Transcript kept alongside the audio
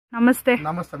ನಮಸ್ತೆ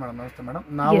ನಮಸ್ತೆ ಮೇಡಮ್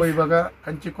ನಾವು ಇವಾಗ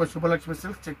ಕಂಚಿಕೋ ಶುಭಲಕ್ಷ್ಮಿ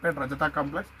ಸಿಲ್ಕ್ ಚಿಕ್ಪೇಟ್ ರಜತಾ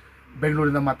ಕಾಂಪ್ಲೆಕ್ಸ್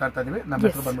ಬೆಂಗಳೂರಿಂದ ಮಾತಾಡ್ತಾ ಇದೀವಿ. ನಮ್ಮ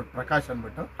ಹತ್ರ ಬಂದ್ಬಿಟ್ಟು ಪ್ರಕಾಶ್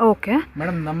ಅಂದ್ಬಿಟ್ಟು. ಓಕೆ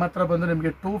ಮೇಡಮ್, ನಮ್ಮ ಹತ್ರ ಬಂದು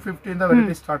ನಿಮಗೆ 250 ಇಂದ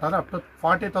ವೆರೈಟಿ ಸ್ಟಾರ್ಟ್ ಆದ್ರೆ ಅಪ್ ಟು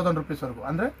 40,000 ರೂಪೀಸ್ ವರೆಗೂ,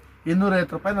 ಅಂದ್ರೆ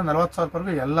 250 ರೂಪಾಯಿಂದ 40,000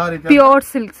 ವರೆಗೂ ಎಲ್ಲಾ ರೀತಿಯ ಪ್ಯೂರ್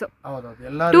ಸಿಲ್ಕ್ಸ್. ಹೌದೌದು,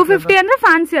 ಎಲ್ಲಾ 250 ಅಂದ್ರೆ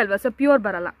ಫ್ಯಾನ್ಸಿ ಅಲ್ವಾ ಸರ್? ಪ್ಯೂರ್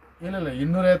ಬರಲ್ಲ. ಇಲ್ಲ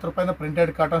 250 ರೂಪಾಯಿಂದ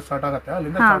ಪ್ರಿಂಟೆಡ್ ಕಾಟನ್ ಸ್ಟಾರ್ಟ್ ಆಗುತ್ತೆ.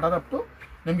 ಅಲ್ಲಿಂದ ಸ್ಟಾರ್ಟ್ ಆದ ಅಪ್ ಟು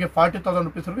ನಿಮಗೆ 40,000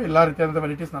 ರೂಪೀಸ್ ವರೆಗೂ ಎಲ್ಲಾ ರೀತಿಯಾದ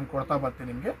ವೆರೈಟೀಸ್ ನಾನು ಕೊಡ್ತಾ ಬರ್ತೀನಿ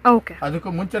ನಿಮಗೆ.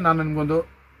 ಅದಕ್ಕೂ ಮುಂಚೆ ನಾನು ನಿಮ್ಗೊಂದು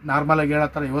ನಾರ್ಮಲ್ ಆಗಿ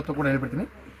ಹೇಳತ್ತರ ಇವತ್ತು ಕೂಡ ಹೇಳ್ಬಿಡ್ತೀನಿ.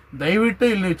 ದಯವಿಟ್ಟು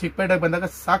ಇಲ್ಲಿ ನೀವು ಚಿಕ್ಕಪೇಟೆಗೆ ಬಂದಾಗ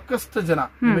ಸಾಕಷ್ಟು ಜನ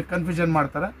ನಿಮಗೆ ಕನ್ಫ್ಯೂಷನ್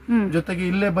ಮಾಡ್ತಾರೆ. ಜೊತೆಗೆ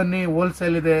ಇಲ್ಲೇ ಬನ್ನಿ,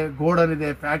 ಹೋಲ್ಸೇಲ್ ಇದೆ, ಗೋಡನ್ ಇದೆ,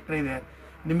 ಫ್ಯಾಕ್ಟರಿ ಇದೆ,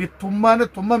 ನಿಮಗೆ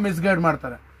ತುಂಬಾ ಮಿಸ್ಗೈಡ್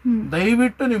ಮಾಡ್ತಾರೆ.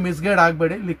 ದಯವಿಟ್ಟು ನೀವು ಮಿಸ್ಗೈಡ್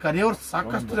ಆಗ್ಬೇಡಿ. ಇಲ್ಲಿ ಕರೆಯೋರು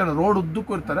ಸಾಕಷ್ಟು ಜನ ರೋಡ್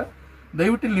ಉದ್ದಕ್ಕೂ ಇರ್ತಾರೆ.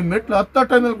 ದಯವಿಟ್ಟು ಇಲ್ಲಿ ಮೆಟ್ಲು 10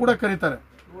 ಟೈಮಲ್ಲಿ ಕೂಡ ಕರೀತಾರೆ.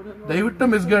 ದಯವಿಟ್ಟು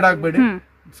ಮಿಸ್ಗೈಡ್ ಆಗ್ಬೇಡಿ.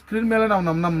 ಸ್ಕ್ರೀನ್ ಮೇಲೆ ನಾವು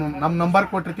ನಮ್ಮ ನಂಬರ್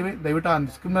ಕೊಟ್ಟಿರ್ತೀವಿ. ದಯವಿಟ್ಟು ಆ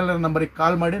ಸ್ಕ್ರೀನ್ ಮೇಲೆ ನಂಬರಿಗೆ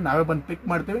ಕಾಲ್ ಮಾಡಿ, ನಾವೇ ಬಂದು ಪಿಕ್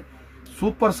ಮಾಡ್ತೀವಿ.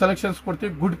 ಸೂಪರ್ ಸೆಲೆಕ್ಷನ್ಸ್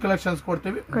ಕೊಡ್ತೀವಿ, ಗುಡ್ ಕಲೆಕ್ಷನ್ಸ್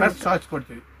ಕೊಡ್ತೀವಿ, ಬೆಸ್ಟ್ ಚಾರ್ಜ್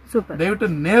ಕೊಡ್ತೀವಿ. ದಯವಿಟ್ಟು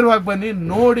ನೇರವಾಗಿ ಬನ್ನಿ,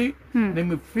 ನೋಡಿ,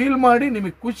 ನಿಮಗೆ ಫೀಲ್ ಮಾಡಿ,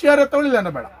 ನಿಮಗೆ ಖುಷಿಯಾರ ತಗೊಳ್ಳಿಲ್ಲ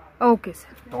ಅನ್ನೋ ಬೇಡ.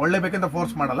 ತಗೊಳ್ಳೇಬೇಕಂತ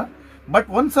ಫೋರ್ಸ್ ಮಾಡಲ್ಲ, ಬಟ್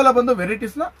ಒಂದ್ಸಲ ಬಂದು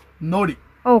ವೆರೈಟೀಸ್ ನ ನೋಡಿ,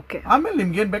 ಆಮೇಲೆ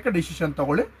ನಿಮ್ಗೆ ಏನ್ ಬೇಕಾ ಡಿಸಿಷನ್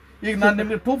ತಗೊಳ್ಳಿ. ಈಗ ನಾನು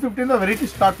ನಿಮ್ಗೆ 250 ಇಂದ ವೆರೈಟಿ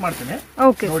ಸ್ಟಾರ್ಟ್ ಮಾಡ್ತೀನಿ.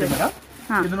 ನೋಡಿ ಮೇಡಮ್,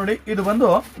 ಇದು ನೋಡಿ, ಇದು ಬಂದು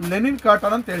ಲೆನಿನ್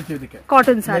ಕಾಟನ್ ಅಂತ ಹೇಳ್ತೀವಿ. ಇದಕ್ಕೆ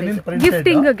ಕಾಟನ್ ಸಾರಿ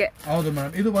ಗಿಫ್ಟಿಂಗ್ ಗೆ. ಹೌದು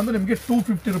ಮೇಡಮ್, ಇದು ಬಂದು ನಿಮ್ಗೆ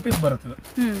 250 ರೂಪೀಸ್ ಬರುತ್ತದೆ.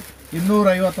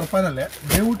 250 ರೂಪಾಯಿನಲ್ಲೇ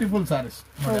ಬ್ಯೂಟಿಫುಲ್ ಸಾರೀಸ್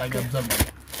ನೋಡಿ, ಅಬ್ಸರ್ವ್ ಮಾಡಿ.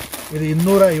 ಇದು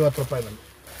 250 ರೂಪಾಯಿನಲ್ಲಿ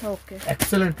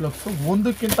ಎಕ್ಸಲೆಂಟ್ ಲುಕ್ಸ್,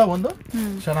 ಒಂದಕ್ಕಿಂತ ಒಂದು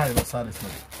ಚೆನ್ನಾಗಿದೆ ಸಾರೀಸ್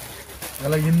ನೋಡಿ.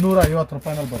 ಎಲ್ಲ 250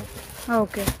 ರೂಪಾಯಿನಲ್ಲಿ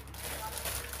ಬರುತ್ತೆ.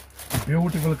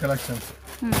 Beautiful collections.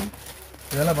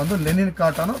 ಇದೆಲ್ಲ ಬಂದು ಲೆನಿನ್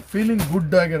ಕಾಟನ್, ಫೀಲಿಂಗ್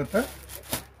ಗುಡ್ ಆಗಿರುತ್ತೆ,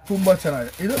 ತುಂಬಾ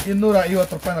ಚೆನ್ನಾಗಿದೆ. ಇದು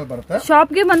 250 ರೂಪಾಯಿನಲ್ಲಿ ಬರುತ್ತೆ.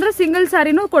 ಶಾಪ್ಗೆ ಬಂದ್ರೆ ಸಿಂಗಲ್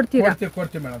ಸಾರಿನೂ ಕೊಡ್ತೀವಿ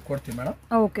ಮೇಡಮ್.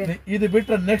 ಇದು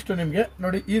ಬಿಟ್ರೆ ನೆಕ್ಸ್ಟ್ ನಿಮ್ಗೆ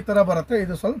ನೋಡಿ ಈ ತರ ಬರುತ್ತೆ.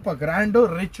 ಇದು ಸ್ವಲ್ಪ grand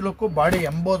rich look, body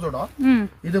embossed.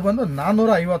 ಇದು ಬಂದು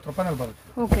 450 ರೂಪಾಯಿನಲ್ಲಿ ಬರುತ್ತೆ.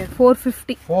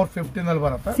 450 ನಲ್ಲಿ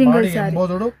ಬರುತ್ತೆ. ಬಾಡಿ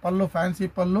ಎಂಬೋಸ್ಡ್, ಪಲ್ಲು ಫ್ಯಾನ್ಸಿ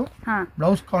ಪಲ್ಲು,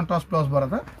 ಬ್ಲೌಸ್ ಕಾಂಟ್ರಾಸ್ಟ್ ಬ್ಲೌಸ್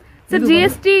ಬರುತ್ತೆ.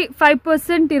 GST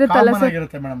 5% ಇರುತ್ತಲ್ಲ ಸರ್?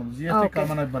 ಇರುತ್ತೆ ಮೇಡಮ್, GST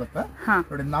ಕಾಮನ್ ಆಗಿ ಬರುತ್ತೆ.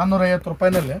 ನೋಡಿ 450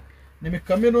 ರೂಪಾಯಿನಲ್ಲಿ ನಿಮಗೆ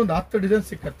ಕಮ್ಮಿ ಒಂದು 10 ಡಿಸೈನ್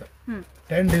ಸಿಕ್ಕತ್ತೆ.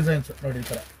 10 ಡಿಸೈನ್ಸ್ ನೋಡಿ, ಈ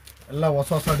ತರ ಎಲ್ಲ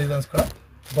ಹೊಸ ಡಿಸೈನ್ಸ್ ಗಳು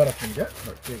ಬರುತ್ತೆ ನಿಮಗೆ.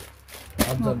 ನೋಡಿ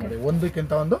ಅಬ್ಸರ್ವ್ ಮಾಡಿ,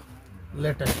 ಒಂದಕ್ಕಿಂತ ಒಂದು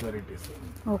ಲೇಟೆಸ್ಟ್ ವೆರೈಟೀಸ್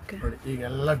ನೋಡಿ. ಈಗ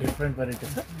ಎಲ್ಲ ಡಿಫ್ರೆಂಟ್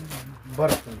ವೆರೈಟೀಸ್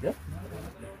ಬರುತ್ತೆ ನಿಮಗೆ,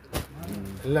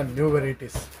 ಎಲ್ಲ ನ್ಯೂ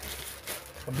ವೆರೈಟೀಸ್.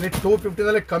 ಕಂಪ್ಲೀಟ್ 250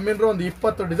 ನಲ್ಲಿ ಕಮ್ಮಿ ಅಂದ್ರೆ ಒಂದು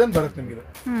 20 ಡಿಸೈನ್ ಬರುತ್ತೆ ನಿಮಗೆ.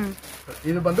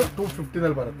 ಇದು ಬಂದು 250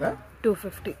 ನಲ್ಲಿ ಬರುತ್ತೆ.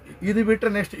 250. ಇದು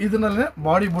ಬಿಟ್ರೆ ನೆಕ್ಸ್ಟ್ ಇದನ್ನಲ್ಲೇ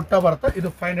ಬಾಡಿ ಬುಟ್ಟ ಬರುತ್ತೆ.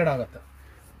 ಇದು 500 ಆಗುತ್ತೆ.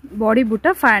 ಬಾಡಿ ಬುಟ್ಟ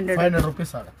 500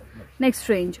 ರೂಪೀಸ್ ಆಗುತ್ತೆ. Next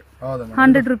range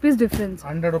 100 rupees difference.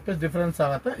 100 rupees difference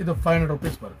ಆಗುತ್ತೆ. ಇದು 500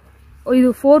 ರೂಪೀಸ್ ಬರುತ್ತೆ. ಇದು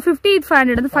 450, ಇದು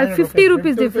 500 ಅಂದ್ರೆ 550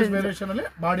 ರೂಪೀಸ್ ಡಿಫರೆನ್ಸ್. ವೇರಿಯೇಷನ್ ಅಲ್ಲಿ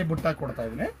ಬಾಡಿ ಬುಟ್ಟ ಕೊಡ್ತಾ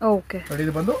ಇದೀನಿ. ಓಕೆ ನೋಡಿ,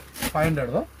 ಇದು ಬಂದು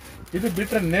 500. ಇದು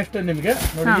ಬಿಟ್ರೆ ನೆಕ್ಸ್ಟ್ ನಿಮಗೆ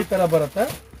ನೋಡಿ ಈ ತರ ಬರುತ್ತೆ.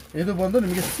 ಇದು ಬಂದು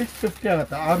ನಿಮಗೆ 650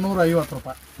 ಆಗುತ್ತೆ, 650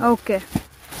 ರೂಪಾಯಿ. ಓಕೆ,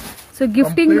 ಸೊ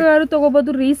ಗಿಫ್ಟಿಂಗ್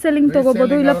ತಗೋಬಹುದು, ರೀಸೆಲ್ಲಿಂಗ್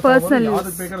ತಗೋಬಹುದು, ಇಲ್ಲ ಪರ್ಸನಲ್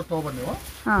ಯಾವ್ದು ಬೇಕಾದ್ರೂ ತಗೋಬಹುದು ನೀವು.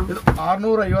 ಇದು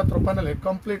 650 ರೂಪಾಯಿನಲ್ಲಿ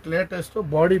ಕಂಪ್ಲೀಟ್ ಲೇಟೆಸ್ಟ್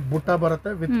ಬಾಡಿ ಬುಟ್ಟ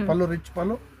ಬರುತ್ತೆ with pallu, rich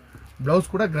pallu, blouse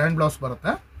ಕೂಡ ಗ್ರ್ಯಾಂಡ್ ಬ್ಲೌಸ್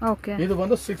ಬರುತ್ತೆ. ಇದು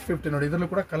ಬಂದು 650 ನೋಡಿ. ಇದರಲ್ಲೂ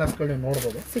ಕೂಡ ಕಲರ್ಸ್ ಗಳು ನೀವು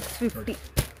ನೋಡಬಹುದು. 650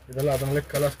 ಇದೆಲ್ಲ ಅದರಲ್ಲಿ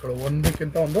ಕಲರ್ಸ್ ಗಳು,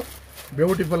 ಒಂದಕ್ಕಿಂತ ಒಂದು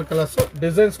ಬ್ಯೂಟಿಫುಲ್ ಕಲರ್ಸ್.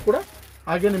 ಡಿಸೈನ್ಸ್ ಕೂಡ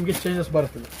ಹಾಗೆ ನಿಮಗೆ ಚೇಂಜಸ್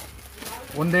ಬರುತ್ತೆ.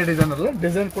 ಒಂದೇ ಡಿಸೈನ್ ಅಲ್ಲ,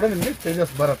 ಡಿಸೈನ್ ಕೂಡ ನಿಮಗೆ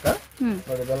ಚೇಂಜಸ್ ಬರುತ್ತೆ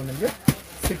ನೋಡಿ. ಇದೆಲ್ಲ ನಿಮಗೆ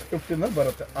 650 ನಲ್ಲಿ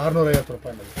ಬರುತ್ತೆ, 650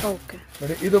 ರೂಪಾಯಿನಲ್ಲಿ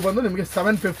ನೋಡಿ. ಇದು ಬಂದು ನಿಮಗೆ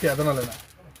 750 ಅದನ್ನೆಲ್ಲ.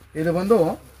 ಇದು ಬಂದು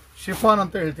ಶಿಫಾನ್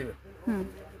ಅಂತ ಹೇಳ್ತೀವಿ,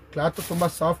 ಕ್ಲಾತ್ ತುಂಬಾ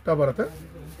ಸಾಫ್ಟ್ ಆಗಿ ಬರುತ್ತೆ.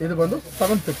 ಇದು ಬಂದು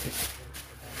 750.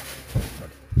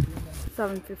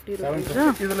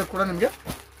 ಇದರಲ್ಲಿ ಕೂಡ ನಿಮಗೆ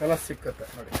ಕಲರ್ಸ್ ಸಿಕ್ಕತ್ತೆ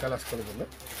ನೋಡಿ. ಕಲರ್ಸ್ ಕೊಡೋದಿಲ್ಲ,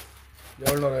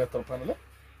 750 ರೂಪಾಯಿನಲ್ಲಿ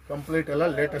ಕಂಪ್ಲೀಟ್ ಎಲ್ಲ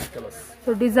ಲೇಟೆಸ್ಟ್ ಕಲರ್ಸ್.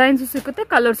 ಡಿಸೈನ್ಸ್ ಸಿಗುತ್ತೆ,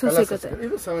 ಕಲರ್ಸ್ ಸಿಗುತ್ತೆ.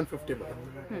 ಇದು 750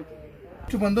 ಬರುತ್ತೆ.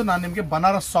 ಇಷ್ಟು ಬಂದು ನಾನು ನಿಮಗೆ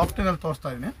ಬನಾರಸ್ ಸಾಫ್ಟಿ ನಲ್ಲಿ ತೋರಿಸ್ತಾ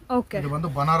ಇದ್ದೀನಿ. ಇದು ಬಂದು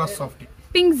ಬನಾರಸ್ ಸಾಫ್ಟಿ,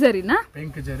 ಪಿಂಕ್ ಜರಿನಾ?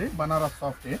 ಪಿಂಕ್ ಜರಿ ಬನಾರಸ್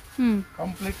ಸಾಫ್ಟಿ,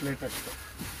 ಕಂಪ್ಲೀಟ್ ಲೇಟೆಸ್ಟ್,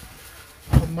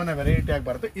 ತುಂಬಾನೇ ವೆರೈಟಿ ಆಗಿ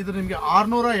ಬರುತ್ತೆ. ಇದು ನಿಮಗೆ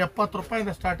 670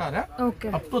 ರೂಪಾಯಿಂದ ಸ್ಟಾರ್ಟ್ ಆದ್ರೆ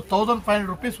ಅಪ್ ಟು 1500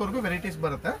 ರೂಪೀಸ್ ವರೆಗೂ ವೆರೈಟೀಸ್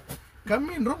ಬರುತ್ತೆ.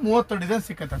 ಕಮ್ಮಿ ಅಂದ್ರೆ 30 ಡಿಸೈನ್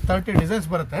ಸಿಕ್ಕತ್ತೆ, 30 ಡಿಸೈನ್ಸ್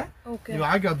ಬರುತ್ತೆ. ನೀವು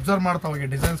ಹಾಗೆ ಅಬ್ಸರ್ವ್ ಮಾಡ್ತಾ ಹೋಗಿ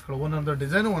ಡಿಸೈನ್ಸ್ ಗಳು, ಒಂದೊಂದು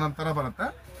ಡಿಸೈನ್ ಒಂದೊಂದ್ ತರ ಬರುತ್ತೆ.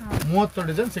 30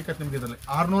 ಡಿಸೈನ್ ಸಿಕ್ಕತ್ತೆ ನಿಮ್ಗೆ ಇದರಲ್ಲಿ.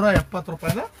 670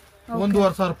 ರೂಪಾಯಿನ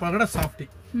 1500 ರೂಪಾಯಿ ಸಾಫ್ಟಿ.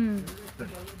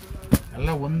 ಎಲ್ಲ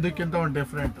ಒಂದಕ್ಕಿಂತ ಒಂದು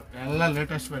ಡಿಫ್ರೆಂಟ್, ಎಲ್ಲ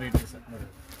ಲೇಟೆಸ್ಟ್ ವೆರೈಟೀಸ್ ನೋಡಿ.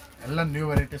 ಎಲ್ಲ ನ್ಯೂ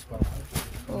ವೆರೈಟೀಸ್ ಬರುತ್ತೆ,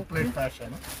 ಕಂಪ್ಲೀಟ್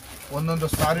ಫ್ಯಾಷನ್. ಒಂದೊಂದು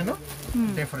ಸಾರಿನೂ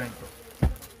ಡಿಫ್ರೆಂಟ್.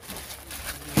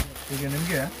 ಈಗ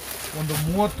ನಿಮ್ಗೆ ಒಂದು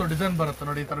 30 ಡಿಸೈನ್ ಬರುತ್ತೆ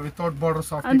ನೋಡಿ, ಈ ತರ ವಿತೌಟ್ ಬಾರ್ಡರ್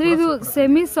ಸಾಫ್ಟ್. ಅಂದ್ರೆ ಇದು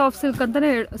ಸೆಮಿ ಸಾಫ್ಟ್ ಸಿಲ್ಕ್ ಅಂತಾನೆ,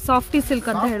 ಸಾಫ್ಟಿ ಸಿಲ್ಕ್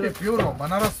ಅಂತ ಹೇಳಿ, ಪ್ಯೂರ್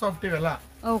ಬನಾರಸ್ ಸಾಫ್ಟ್ ಇವೆಲ್ಲ.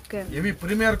 ಓಕೆ, ಹೆವಿ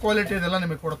ಪ್ರೀಮಿಯರ್ ಕ್ವಾಲಿಟಿ ಇದೆಲ್ಲ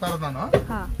ನಿಮಗೆ ಕೊಡ್ತಾ ಇರೋದು ನಾನು.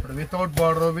 Without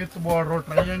border, with border,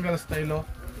 triangle style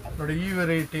ನೋಡಿ. ಈ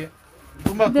ವೆರೈಟಿ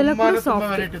ತುಂಬಾ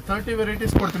ವೆರೈಟಿ 30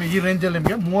 ವೆರೈಟೀಸ್ ಕೊಡ್ತೀನಿ ಈ ರೇಂಜ್ ಅಲ್ಲಿ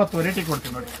ನಿಮಗೆ 30 ವೆರೈಟಿ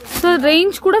ಕೊಡ್ತೀನಿ ನೋಡಿ. ಸೊ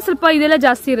ರೇಂಜ್ ಕೂಡ ಸ್ವಲ್ಪ ಇದೆಲ್ಲ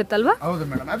ಜಾಸ್ತಿ ಇರುತ್ತಲ್ವಾ? ಹೌದು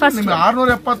ಮೇಡಮ್. ನಿಮ್ಗೆ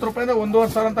 670 ರೂಪಾಯಿಂದ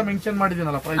 1,500 ಅಂತ ಮೆನ್ಷನ್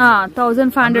ಮಾಡಿದೀನಲ್ಲ ಪ್ರೈಸ್.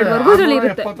 1500 ವರೆಗೂ ಇದರಲ್ಲಿ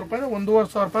ಇರುತ್ತೆ. 670 ರೂಪಾಯಿಂದ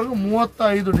 1,500 ರೂಪಾಯಿಗೂ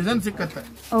 35 ಡಿಸೈನ್ ಸಿಕ್ಕತ್ತೆ.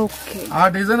 ಓಕೆ. ಆ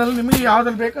ಡಿಸೈನ್ ಅಲ್ಲಿ ನಿಮಗೆ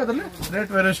ಯಾವ್ದ್ರಲ್ಲಿ ಬೇಕು ಅದ್ರಲ್ಲಿ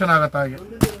ರೇಟ್ ವೇರಿಯೇಷನ್ ಆಗತ್ತೆ ಹಾಗೆ.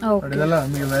 ಇದೆಲ್ಲ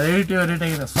ನಿಮಗೆ ವೆರೈಟಿ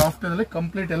ಇದೆ. ಸಾಫ್ಟ್ ಅಲ್ಲಿ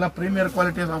ಕಂಪ್ಲೀಟ್ ಎಲ್ಲ premier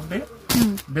quality soft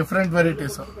different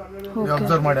varieties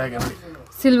observe ಮಾಡಿ ಹಾಗೆ ನೋಡಿ.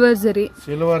 Silver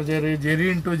Jerry, Jerry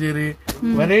into Jerry,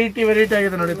 variety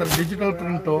ಆಗಿದೆ ನೋಡಿ. ಈ ತರ ಡಿಜಿಟಲ್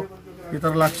ಪ್ರಿಂಟ್, ಈ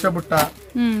ತರ ಲಕ್ಷ ಬುಟ್ಟ,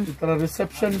 ಈ ತರ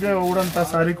ರಿಸೆಪ್ಷನ್ ಗೆ ಉಡಂತ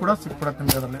ಸಾರಿ ಕೂಡ ಸಿಕ್ಬಿಡತ್ತೆ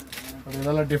ನಿಮ್ಗೆ ಅದರಲ್ಲಿ.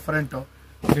 ಇದೆಲ್ಲ ಡಿಫರೆಂಟ್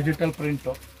ಡಿಜಿಟಲ್ ಪ್ರಿಂಟ್.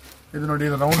 ಇದು ನೋಡಿ,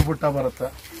 ಇದು ರೌಂಡ್ ಬುಟ್ಟ ಬರುತ್ತೆ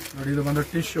ನೋಡಿ. ಇದು ಬಂದು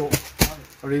ಟಿಶ್ಯೂ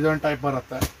ನೋಡಿ, ಇದೊಂದು ಟೈಪ್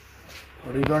ಬರುತ್ತೆ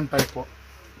ನೋಡಿ. ಇದೊಂದು ಟೈಪು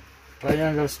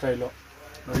ಟ್ರಯಾಂಗಲ್ ಸ್ಟೈಲು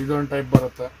ನೋಡಿ. ಇದೊಂದು ಟೈಪ್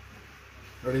ಬರುತ್ತೆ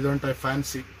ನೋಡಿ. ಇದೊಂದು ಟೈಪ್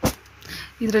ಫ್ಯಾನ್ಸಿ.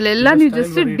 ಇದ್ರಲ್ಲೆಲ್ಲ ನೀವು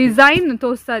ಜಸ್ಟ್ ಡಿಸೈನ್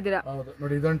ತೋರಿಸ್ತಾ ಇದ್ದೀರಾ. ಹೌದು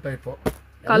ನೋಡಿ. ಇದೊಂದು ಟೈಪ್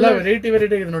ಎಲ್ಲ ವೆರೈಟಿ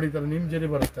ಇದೆ ನೋಡಿ. ಈ ತರ ನಿಮ್ ಜರಿ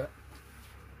ಬರುತ್ತೆ.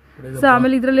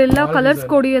 ಆಮೇಲೆ ಇದ್ರಲ್ಲೆಲ್ಲ ಕಲರ್ಸ್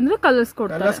ಕೊಡಿ ಅಂದ್ರೆ ಕಲರ್ಸ್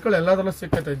ಕೊಡ್ತಾರೆ. ಕಲರ್ಸ್ಗಳು ಎಲ್ಲದರಲ್ಲೂ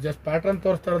ಸಿಕ್ಕತ್ತೆ. ಜಸ್ಟ್ ಪ್ಯಾಟರ್ನ್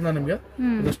ತೋರಿಸ್ತಾ ಇರೋದು ನಾನು ನಿಮ್ಗೆ.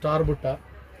 ಇದು ಸ್ಟಾರ್ ಬುಟ್ಟ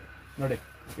ನೋಡಿ.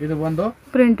 ಇದು ಬಂದು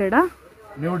ಪ್ರಿಂಟೆಡ್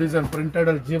ನ್ಯೂ ಡಿಸೈನ್ ಪ್ರಿಂಟೆಡ್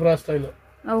ಅಲ್ಲಿ ಜೀಬ್ರಾ ಸ್ಟೈಲ್.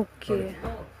 ಓಕೆ.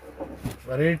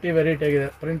 ವೆರೈಟಿ ಆಗಿದೆ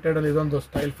ಪ್ರಿಂಟೆಡ್ ಅಲ್ಲಿ. ಇದೊಂದು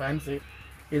ಸ್ಟೈಲ್ ಫ್ಯಾನ್ಸಿ.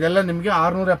 ಇದೆಲ್ಲ ನಿಮ್ಗೆ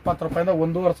 670 ರೂಪಾಯಿಂದ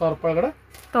 1,500 ರೂಪಾಯಿ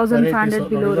 1500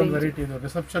 ಬಿಲೋ ವೆರೈಟಿ. ಇದು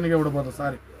ರಿಸೆಪ್ಷನ್ ಗೆ ಉಡಬಹುದು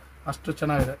ಸಾರಿ, ಅಷ್ಟು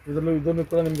ಚೆನ್ನಾಗಿದೆ. ಇದನ್ನು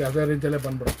ಕೂಡ ನಿಮ್ಗೆ ಅದೇ ರೇಂಜ್ ಅಲ್ಲೇ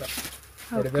ಬಂದ್ಬಿಡುತ್ತೆ.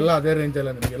 ಇದೆಲ್ಲ ಅದೇ ರೇಂಜ್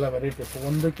ಅಲ್ಲ ನಿಮ್ಗೆಲ್ಲ ವೆರೈಟೀಸ್,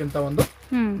 ಒಂದಕ್ಕಿಂತ ಒಂದು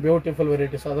ಬ್ಯೂಟಿಫುಲ್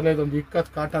ವೆರೈಟೀಸ್. ಅದರಲ್ಲೇ ಇದೊಂದು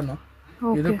ಇಕ್ಕತ್ ಕಾಟನ್,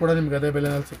 ಇದು ಕೂಡ ನಿಮ್ಗೆ ಅದೇ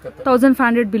ಬೆಲೆನಲ್ಲಿ ಸಿಕ್ಕತ್ತೆ.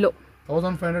 1500 ಬಿಲೋ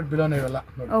 1500 ಬಿಲೋನೇ ಇವೆಲ್ಲ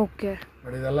ನೋಡಿ. ಓಕೆ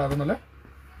ನೋಡಿ. ಇದೆಲ್ಲ ಆದ್ಮೇಲೆ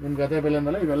ನಿಮ್ಗೆ ಅದೇ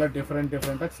ಬೆಲೆನಲ್ಲ ಇವೆಲ್ಲ ಡಿಫರೆಂಟ್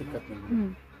ಆಗಿ ಸಿಕ್ಕತ್ತೆ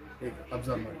ನಿಮ್ಗೆ. ಈಗ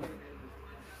ಅಬ್ಸರ್ವ್ ಮಾಡಿ,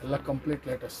 ಎಲ್ಲ ಕಂಪ್ಲೀಟ್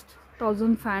ಲೇಟೆಸ್ಟ್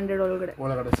 1500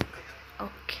 ಒಳಗಡೆ ಸಿಕ್ಕತ್ತೆ.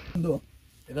 ಓಕೆ.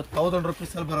 ಇದು 1000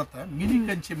 ರೂಪೀಸ್ ಅಲ್ಲಿ ಬರುತ್ತೆ. ಮಿನಿ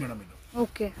ಕಂಚಿ ಮೇಡಮ್ ಇದು.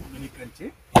 ಓಕೆ. ಮಿನಿ ಕಂಚಿ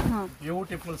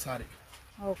ಬ್ಯೂಟಿಫುಲ್ ಸಾರಿ.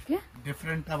 ಓಕೆ.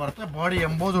 ಡಿಫರೆಂಟ್ ಆಗಿ ಬರುತ್ತೆ. Body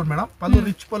embossed madam. ಪಲ್ಲು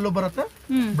ರಿಚ್ ಪಲ್ಲು ಬರುತ್ತೆ.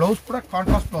 ಬ್ಲೌಸ್ ಕೂಡ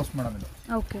ಕಾಂಟ್ರಾಸ್ಟ್ ಬ್ಲೌಸ್ ಮೇಡಮ್ ಇದು.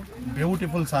 ಓಕೆ.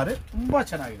 ಬ್ಯೂಟಿಫುಲ್ ಸಾರಿ, ತುಂಬಾ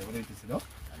ಚೆನ್ನಾಗಿದೆ ವೆರೈಟೀಸ್ ಇದು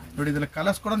ನೋಡಿ. ಇದ್ರಲ್ಲಿ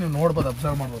ಕಲರ್ಸ್ ಕೂಡ ನೀವು ನೋಡ್ಬೋದು,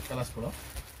 ಅಬ್ಸರ್ವ್ ಮಾಡ್ಬೋದು. ಕಲರ್ಸ್ಗಳು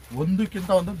ಒಂದಕ್ಕಿಂತ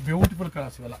ಒಂದು ಬ್ಯೂಟಿಫುಲ್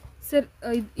ಕಲರ್ಸ್ ಇವೆಲ್ಲ. ಸರ್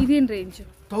ಇದೇನು ರೇಂಜ್?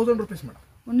 1000 rupees madam.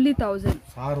 ಓನ್ಲಿ 1000.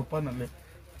 1000 ರೂಪಾಯಿನಲ್ಲಿ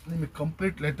ನಿಮಗೆ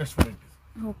ಕಂಪ್ಲೀಟ್ ಲೇಟೆಸ್ಟ್ ವೆರೈಟೀಸ್.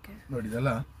 ಓಕೆ. ನೋಡಿ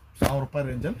ಇದೆಲ್ಲ 1000 ರೂಪಾಯಿ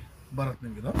ರೇಂಜಲ್ಲಿ ಬರುತ್ತೆ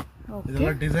ನಿಮ್ಗೆ ಇದು.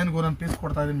 ಇದೆಲ್ಲ ಡಿಸೈನ್ಗೆ ಒಂದೊಂದು ಪೀಸ್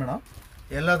ಕೊಡ್ತಾ ಇದೀನಿ ಮೇಡಮ್.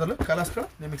 ಎಲ್ಲದರಲ್ಲೂ ಕಲರ್ಸ್ಗಳು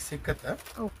ನಿಮಗೆ ಸಿಕ್ಕತ್ತೆ.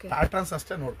 ಪ್ಯಾಟರ್ನ್ಸ್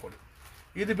ಅಷ್ಟೇ ನೋಡ್ಕೊಳ್ಳಿ.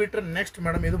 ಇದು ಬಿಟ್ಟರೆ ನೆಕ್ಸ್ಟ್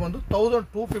ಮೇಡಮ್ ಇದು ಬಂದು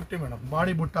 1250 ಮೇಡಮ್.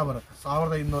 ಬಾಡಿ ಬುಟ್ಟ ಬರುತ್ತೆ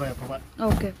 1250 ರೂಪಾಯಿ.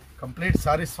 ಓಕೆ. ಕಂಪ್ಲೀಟ್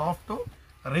ಸಾರಿ ಸಾಫ್ಟು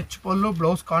ರಿಚ್ ಪಲ್ಲು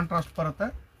ಬ್ಲೌಸ್ ಕಾಂಟ್ರಾಸ್ಟ್ ಬರುತ್ತೆ.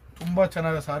 ತುಂಬ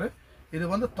ಚೆನ್ನಾಗಿದೆ ಸಾರಿ. ಇದು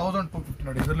ಬಂದು 1250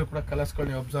 ನೋಡಿ. ಇದರಲ್ಲೂ ಕೂಡ ಕಲರ್ಸ್ಗಳು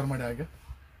ನೀವು ಅಬ್ಸರ್ವ್ ಮಾಡಿ ಹಾಗೆ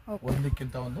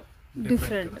ಒಂದಕ್ಕಿಂತ ಒಂದು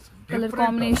ಡಿಫರೆಂಟ್ ಕಲರ್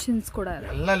ಕಾಂಬಿನೇಷನ್ಸ್ ಕೂಡ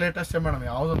ಎಲ್ಲ ಲೇಟೆಸ್ಟ್ ಮೇಡಮ್.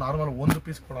 ಯಾವುದು ನಾರ್ಮಲ್ ಒಂದು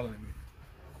ಪೀಸ್ ಕೊಡಲ್ಲ ನಿಮಗೆ,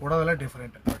 ಕೊಡೋದೆಲ್ಲ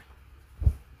ಡಿಫರೆಂಟ್ ನೋಡಿ.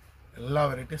 ಎಲ್ಲ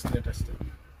ವೆರೈಟೀಸ್ ಲೇಟೆಸ್ಟ್.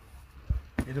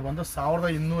 ಇದು ಬಂದು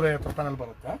 1250 ರೂಪಾಯಿನಲ್ಲಿ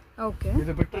ಬರುತ್ತೆ.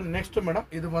 ಇದು ಬಿಟ್ಟರೆ ನೆಕ್ಸ್ಟ್ ಮೇಡಮ್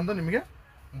ಇದು ಬಂದು ನಿಮಗೆ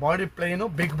ಬಾಡಿ ಪ್ಲೇನು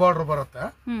ಬಿಗ್ ಬಾರ್ಡರ್ ಬರುತ್ತೆ.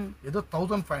 ಇದು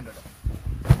 1500.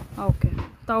 ಓಕೆ.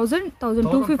 1000,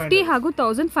 1250 ಹಾಗೂ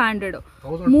 1500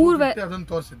 ಅದನ್ನು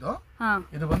ತೋರಿಸಿದ್ದು.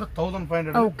 ಇದು ಬಂದು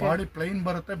 1500 ಬಾಡಿ ಪ್ಲೇನ್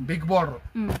ಬರುತ್ತೆ, ಬಿಗ್ ಬಾರ್ಡರ್.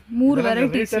 ಮೂರು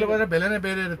ವೆರೈಟೀಸ್ ಬೆಲೆನೇ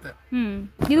ಬೇರೆ ಇರುತ್ತೆ.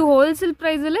 ಇದು ಹೋಲ್ಸೇಲ್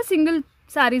ಪ್ರೈಸ್ ಅಲ್ಲೇ single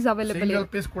saris available. Single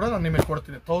piece ಕೂಡ ನಾನು ನಿಮಗೆ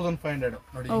ಕೊಡ್ತೀನಿ 1500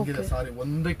 ನೋಡಿ. ಹಿಂಗಿದೆ ಸಾರಿ,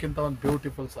 ಒಂದಕ್ಕಿಂತ ಒಂದು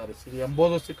ಬ್ಯೂಟಿಫುಲ್ ಸಾರೀಸ್. ಇದು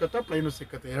ಎಂಬೋದು ಸಿಕ್ಕತ್ತೆ, ಪ್ಲೈನು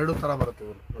ಸಿಕ್ಕತ್ತೆ, ಎರಡು ತರ ಬರುತ್ತೆ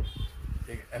ನೋಡಿ.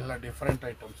 ಈಗ ಎಲ್ಲ different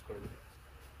items ಕೊಡಿದೆ.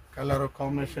 Colour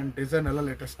combination design ಎಲ್ಲ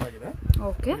ಲೇಟೆಸ್ಟ್ ಆಗಿದೆ.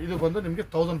 ಇದು ಬಂದು ನಿಮಗೆ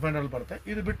 1500 ಬರುತ್ತೆ.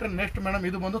 ಇದು ಬಿಟ್ಟರೆ ನೆಕ್ಸ್ಟ್ ಮೇಡಮ್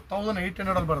ಇದು ಬಂದು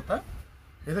 1800 ಬರುತ್ತೆ.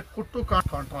 ಇದು ಕುಟ್ಟು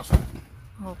ಕಾಂಟ್ರಾಸ್ಟ್.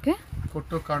 ಓಕೆ.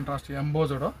 ಕುಟ್ಟು ಕಾಂಟ್ರಾಸ್ಟ್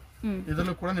ಎಂಬೋಸ್ಡ್.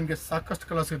 ಇದರಲ್ಲೂ ಕೂಡ ನಿಮಗೆ ಸಾಕಷ್ಟು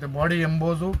ಕಲರ್ ಸಿಗುತ್ತೆ. ಬಾಡಿ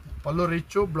ಎಂಬೋಸು, ಪಲ್ಲು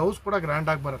ರಿಚ್ಚು, ಬ್ಲೌಸ್ ಕೂಡ ಗ್ರ್ಯಾಂಡ್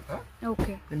ಆಗಿ ಬರುತ್ತೆ.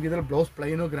 ನಿಮ್ಗೆ ಇದ್ರಲ್ಲಿ ಬ್ಲೌಸ್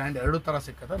ಪ್ಲೈನು ಗ್ರ್ಯಾಂಡ್ ಎರಡು ತರ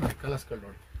ಸಿಕ್ಕತ್ತೆ ನೋಡಿ. ಕಲರ್ಸ್ಗಳು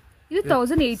ನೋಡಿ. ಇದು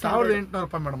 1800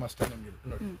 ರೂಪಾಯಿ ಮೇಡಮ್ ಅಷ್ಟೇ ನಿಮ್ಗೆ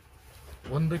ನೋಡಿ.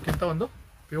 ಒಂದಕ್ಕಿಂತ ಒಂದು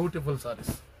ಬ್ಯೂಟಿಫುಲ್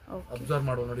ಸಾರೀಸ್ ಅಬ್ಸರ್ವ್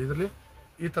ಮಾಡುವ ನೋಡಿ. ಇದರಲ್ಲಿ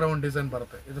ಈ ತರ ಒಂದು ಡಿಸೈನ್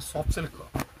ಬರುತ್ತೆ. ಇದು ಸಾಫ್ಟ್ ಸಿಲ್ಕ್.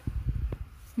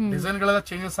 ಡಿಸೈನ್ ಗಳೆಲ್ಲ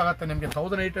ಚೇಂಜಸ್ ಆಗುತ್ತೆ ನಿಮಗೆ.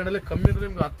 1800 ಅಲ್ಲಿ ಕಮ್ಮಿ ಇದ್ರೆ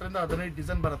ನಿಮ್ಗೆ 10 ರಿಂದ 15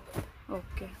 ಡಿಸೈನ್ ಬರುತ್ತೆ.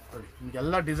 ಓಕೆ. ನೋಡಿ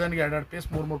ನಿಮ್ಗೆಲ್ಲ ಡಿಸೈನ್ಗೆ 2 ಪೀಸ್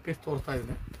 3 ಪೀಸ್ ತೋರಿಸ್ತಾ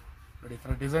ಇದ್ದೀನಿ ನೋಡಿ. ಈ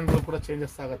ತರ ಡಿಸೈನ್ಗಳು ಕೂಡ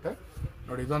ಚೇಂಜಸ್ ಆಗುತ್ತೆ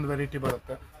ನೋಡಿ. ಇದೊಂದು ವೆರೈಟಿ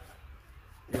ಬರುತ್ತೆ.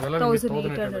 ಇದೆಲ್ಲ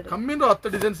 1800 ಕಮ್ಮಿಂದ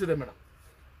 10 ಡಿಸೈನ್ಸ್ ಇದೆ madam.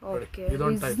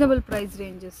 Reasonable price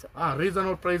ranges.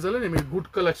 Reasonable price ಅಲ್ಲಿ ನಿಮಗೆ ಗುಡ್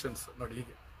ಕಲೆಕ್ಷನ್ಸ್ ನೋಡಿ.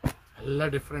 ಹೀಗೆ ಎಲ್ಲ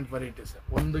ಡಿಫರೆಂಟ್ ವೆರೈಟೀಸ್,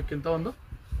 ಒಂದಕ್ಕಿಂತ ಒಂದು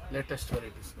ಲೇಟೆಸ್ಟ್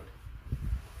ವೆರೈಟೀಸ್ ನೋಡಿ.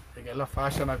 ಈಗ ಎಲ್ಲ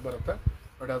ಫ್ಯಾಷನ್ ಆಗಿ ಬರುತ್ತೆ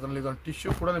ನೋಡಿ. ಅದರಲ್ಲಿ ಇದೊಂದು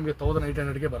ಟಿಶ್ಯೂ ಕೂಡ ನಿಮಗೆ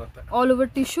 1800ಗೆ ಬರುತ್ತೆ. ಆಲ್ ಓವರ್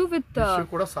ಟಿಶ್ಯೂ ವಿತ್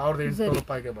ಕೂಡ 1800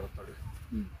 ರೂಪಾಯಿಗೆ ಬರುತ್ತೆ ನೋಡಿ.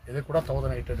 ಇದು ಕೂಡ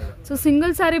 1800. ಸೊ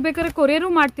ಸಿಂಗಲ್ ಸಾರಿ ಬೇಕಾದ್ರೆ ಕೊರಿಯರ್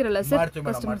ಮಾಡ್ತಿರಲ್ಲ ಸರ್? ಮಾಡ್ತೀವಿ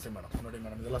ಮೇಡಮ್ ನೋಡಿ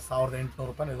ಮೇಡಮ್. ಇದೆಲ್ಲ 1800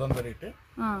 ರೂಪಾಯಿ ಇದೊಂದು ವೆರೈಟಿ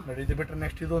ನೋಡಿ. ಇದು ಬಿಟ್ಟರೆ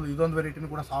ನೆಕ್ಸ್ಟ್ ಇದೊಂದು ವೆರೈಟಿನೂ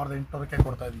ಕೂಡ 1800ಕ್ಕೆ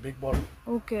ಕೊಡ್ತಾ ಇದ್ದೀನಿ. Big border.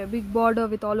 Okay. Big border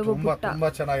with all over ಬುಟ್ಟ. ತುಂಬಾ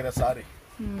ಚೆನ್ನಾಗಿದೆ ಸಾರಿ.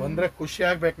 ಬಂದ್ರೆ ಖುಷಿ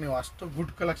ಆಗ್ಬೇಕು ನೀವು, ಅಷ್ಟು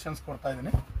ಗುಡ್ ಕಲೆಕ್ಷನ್ಸ್ ಕೊಡ್ತಾ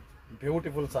ಇದ್ದೀನಿ.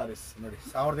 ಬ್ಯೂಟಿಫುಲ್ ಸಾರೀಸ್ ನೋಡಿ.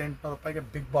 1800 ರೂಪಾಯಿಗೆ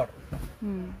ಬಿಗ್ ಬಾರ್ಡರ್.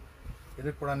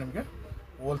 ಇದು ಕೂಡ ನಿಮಗೆ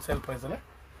ಹೋಲ್ಸೇಲ್ ಪ್ರೈಸಲ್ಲೇ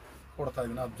ಕೊಡ್ತಾ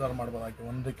ಇದ್ದೀನಿ. ಅಬ್ಸರ್ವ್ ಮಾಡ್ಬೋದಾಗಿ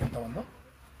ಒಂದಕ್ಕಿಂತ ಒಂದು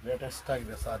ಲೇಟೆಸ್ಟ್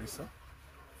ಆಗಿದೆ saris,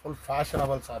 full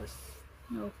fashionable saris.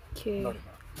 Okay ನೋಡಿ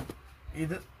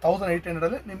ಇದು 1800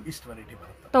 ಅಲ್ಲಿ ನಿಮ್ಗೆ ಇಷ್ಟು ವೆರೈಟಿ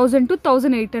ಬರುತ್ತೆ. 1000 to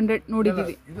 1800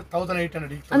 ನೋಡಿದೀವಿ. ಇದು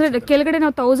 1800 ಅಂದ್ರೆ ಕೆಳಗಡೆ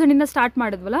ನಾವು 1000 ಇಂದ ಸ್ಟಾರ್ಟ್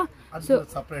ಮಾಡಿದ್ವಲ್ಲ, ಅದು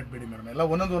ಸಪರೇಟ್ ಬಿಡಿ ಮೇಡಮ್, ಎಲ್ಲ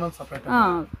ಒಂದೊಂದು ಸಪರೇಟ್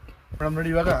ಮೇಡಮ್. ನೋಡಿ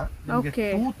ಇವಾಗ ನಿಮಗೆ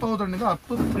 2000 ಇಂದ ಅಪ್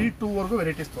ಟು 32 ವರೆಗೂ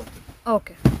ವೆರೈಟೀಸ್ ತೋರಿಸ್ತೀನಿ.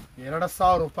 ಓಕೆ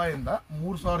 2000 ರೂಪಾಯಿಂದ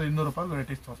 3200 ರೂಪಾಯಿ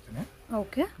ವೆರೈಟೀಸ್ ತೋರಿಸ್ತೀನಿ.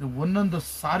 ಓಕೆ ಇದು ಒಂದೊಂದು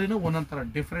ಸಾರಿನೂ ಒಂದೊಂದು ತರ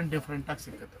ಡಿಫ್ರೆಂಟ್ ಆಗಿ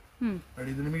ಸಿಗುತ್ತೆ ನೋಡಿ.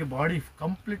 ಇದು ನಿಮಗೆ ಬಾಡಿ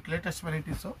ಕಂಪ್ಲೀಟ್ ಲೇಟೆಸ್ಟ್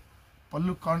ವೆರೈಟೀಸ್,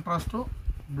 ಪಲ್ಲು contrast,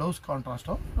 blouse contrast,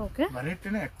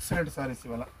 ವೆರೈಟಿನೇ excellent saris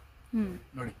ಇವೆಲ್ಲ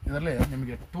ನೋಡಿ. ಇದರಲ್ಲಿ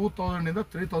ನಿಮಗೆ 2000 ಇಂದ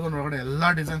 3000 ಒಳಗಡೆ ಎಲ್ಲಾ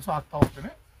ಡಿಸೈನ್ಸ್ ಆಗ್ತಾ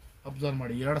ಹೋಗ್ತೇನೆ. ಅಬ್ಸರ್ವ್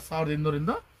ಮಾಡಿ 2200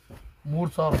 ಇಂದ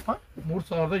 3000 ರೂಪಾಯಿ,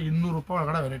 3200 ರೂಪಾಯಿ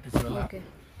ಒಳಗಡೆ ವೆರೈಟೀಸ್ ಇವೆಲ್ಲ.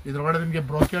 ಇದ್ರೊಳಗಡೆ ನಿಮಗೆ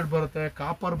ಬ್ರೋಕೆಡ್ ಬರುತ್ತೆ,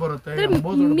 ಕಾಪರ್ ಬರುತ್ತೆ,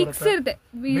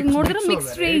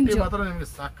 ಮಾತ್ರ ನಿಮಗೆ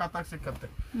ಸಖತ್ತಾಗಿ ಸಿಕ್ಕತ್ತೆ.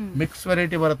 ಮಿಕ್ಸ್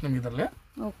ವೆರೈಟಿ ಬರುತ್ತೆ ನಿಮ್ಗೆ ಇದರಲ್ಲಿ.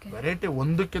 ವೆರೈಟಿ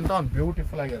ಒಂದಕ್ಕಿಂತ ಒಂದು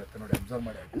ಬ್ಯೂಟಿಫುಲ್ ಆಗಿರುತ್ತೆ ನೋಡಿ, ಅಬ್ಸರ್ವ್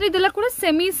ಮಾಡಿ. ಇದೆಲ್ಲ ಕೂಡ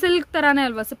ಸೆಮಿ ಸಿಲ್ಕ್ ತರಾನೇ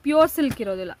ಅಲ್ವಾ, ಪ್ಯೂರ್ ಸಿಲ್ಕ್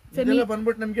ಇರೋದಿಲ್ಲ. ಇದೆಲ್ಲ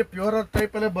ಬಂದ್ಬಿಟ್ಟು ನಿಮಗೆ ಪ್ಯೂರ್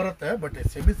ಟೈಪ್ ಅಲ್ಲೇ ಬರುತ್ತೆ, ಬಟ್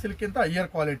ಸೆಮಿ ಸಿಲ್ಕ್ ಇಂತ ಹೈಯರ್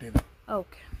ಕ್ವಾಲಿಟಿ ಇದೆ.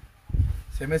 ಓಕೆ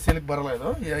ಸೆಮಿ ಸಿಲ್ಕ್ ಬರಲ್ಲ, ಇದು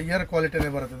ಹೈಯರ್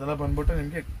ಕ್ವಾಲಿಟಿನೇ ಬರುತ್ತೆ. ಇದೆಲ್ಲ ಬಂದ್ಬಿಟ್ಟು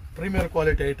ನಿಮಗೆ ಪ್ರೀಮಿಯರ್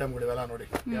ಕ್ವಾಲಿಟಿ ಐಟಮ್ಗಳಿವೆಲ್ಲ ನೋಡಿ.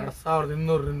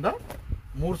 2200 ರಿಂದ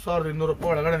 3200 ರೂಪಾಯಿ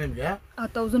ಒಳಗಡೆ ನಿಮ್ಗೆ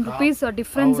 1000 ರೂಪೀಸ್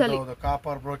ಡಿಫರೆನ್ಸ್ ಅಲ್ಲಿ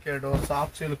ಕಾಪರ್, ಬ್ರೋಕೆಡ್,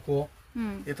 ಸಾಫ್ಟ್ ಸಿಲ್ಕ್,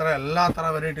 ಈ ತರ ಎಲ್ಲಾ ತರ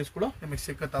ವೆರೈಟೀಸ್ ಕೂಡ ನಿಮಗೆ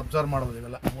ಸಿಕ್ಕತ್ತೆ. ಅಬ್ಸರ್ವ್ ಮಾಡಬಹುದು,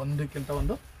 ಇವೆಲ್ಲ ಒಂದಕ್ಕಿಂತ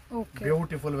ಒಂದು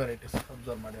ಬ್ಯೂಟಿಫುಲ್ ವೆರೈಟೀಸ್.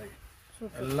 ಅಬ್ಸರ್ವ್ ಮಾಡಿ ಆಗಿ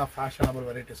ಎಲ್ಲ ಫ್ಯಾಷನಬಲ್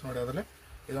ವೆರೈಟೀಸ್ ನೋಡಿ. ಅದರಲ್ಲಿ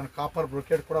ಇದೊಂದು ಕಾಪರ್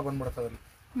ಬ್ರೋಕೆಡ್ ಕೂಡ ಬಂದ್ಬಿಡುತ್ತೆ. ಅದರಲ್ಲಿ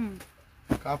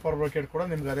ಕಾಪರ್ ಬ್ರೋಕೆಡ್ ಕೂಡ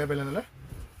ನಿಮ್ಗೆ ಅದೇ ಬೆಲೆನಲ್ಲೇ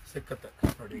ಸಿಕ್ಕತ್ತೆ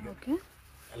ನೋಡಿ. ಈಗ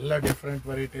ಎಲ್ಲ ಡಿಫ್ರೆಂಟ್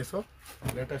ವೆರೈಟೀಸು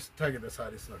ಲೇಟೆಸ್ಟ್ ಆಗಿದೆ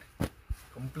ಸಾರೀಸ್ ನೋಡಿ,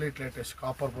 complete latest.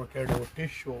 Copper brocade,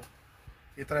 tissue,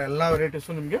 ಈ ಥರ ಎಲ್ಲ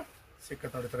ವೆರೈಟೀಸು ನಿಮಗೆ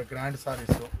ಸಿಕ್ಕತ್ತೆ ನೋಡಿ. ಈ ಥರ ಗ್ರ್ಯಾಂಡ್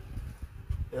ಸಾರೀಸು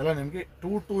ಇದೆಲ್ಲ ನಿಮಗೆ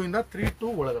 22 ಇಂದ 32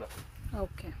 ಒಳಗಡೆ.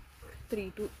 ಓಕೆ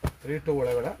 32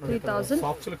 ಒಳಗಡೆ ನೋಡಿ.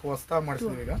 ಸಾಫ್ಟ್ ಸಿಲ್ಕ್ ಹೊಸದಾಗಿ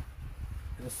ಮಾಡಿಸ್ತೀವಿ ಈಗ.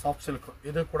 ಇದು ಸಾಫ್ಟ್ ಸಿಲ್ಕ್,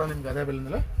 ಇದು ಕೂಡ ನಿಮ್ಗೆ ಅದೇ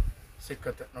ಬೆಲೆನಲ್ಲೇ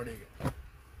ಸಿಕ್ಕತ್ತೆ ನೋಡಿ. ಈಗ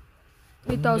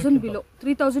 3000 ಬಿಲೋ,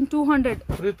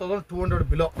 3200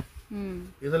 ಬಿಲೋ.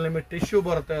 ಇದ್ರಲ್ಲಿ ನಿಮಗೆ ಟಿಶ್ಯೂ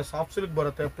ಬರುತ್ತೆ, ಸಾಫ್ಟ್ ಸಿಲ್ಕ್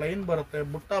ಬರುತ್ತೆ, ಪ್ಲೈನ್ ಬರುತ್ತೆ,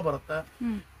 ಬುಟ್ಟ ಬರುತ್ತೆ.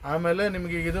 ಆಮೇಲೆ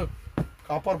ನಿಮಗೆ ಇದು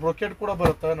ಕಾಪರ್ ಬ್ರೋಕೆಡ್ ಕೂಡ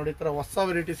ಬರುತ್ತೆ ನೋಡಿ. ಈ ತರ ಹೊಸ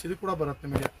ವೆರೈಟೀಸ್ ಇದು ಕೂಡ ಬರುತ್ತೆ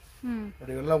ನಿಮಗೆ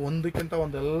ನೋಡಿ. ಎಲ್ಲ ಒಂದಕ್ಕಿಂತ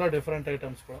ಒಂದೆಲ್ಲ ಡಿಫ್ರೆಂಟ್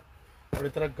ಐಟಮ್ಸ್ಗಳು ನೋಡಿ.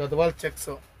 ಈ ತರ ಗದ್ವಾಲ್ ಚೆಕ್ಸ್,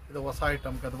 ಇದು ಹೊಸ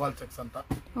ಐಟಮ್ ಗದ್ವಾಲ್ ಚೆಕ್ಸ್ ಅಂತ.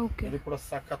 ಇದು ಕೂಡ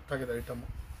ಸಖತ್ತಾಗಿದೆ ಐಟಮ್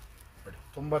ನೋಡಿ,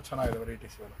 ತುಂಬಾ ಚೆನ್ನಾಗಿದೆ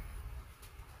ವೆರೈಟೀಸ್ ಇವೆಲ್ಲ.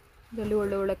 ಇದರಲ್ಲಿ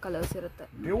ಒಳ್ಳೆ ಕಲರ್ಸ್ ಇರುತ್ತೆ,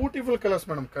 ಬ್ಯೂಟಿಫುಲ್ ಕಲರ್ಸ್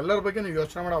ಮೇಡಮ್. ಕಲರ್ ಬಗ್ಗೆ ನೀವು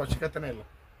ಯೋಚನೆ ಮಾಡೋ ಅವಶ್ಯಕತೆನೇ ಇಲ್ಲ,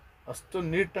 ಅಷ್ಟು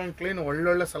ನೀಟ್ ಆ್ಯಂಡ್ ಕ್ಲೀನ್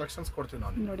ಒಳ್ಳೊಳ್ಳೆ ಸೆಲೆಕ್ಷನ್ಸ್ ಕೊಡ್ತೀವಿ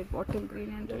ನಾನು ನೋಡಿ. ಬಾಟಲ್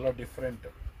ಗ್ರೀನ್ ಅಂತ ಎಲ್ಲ ಡಿಫ್ರೆಂಟ್,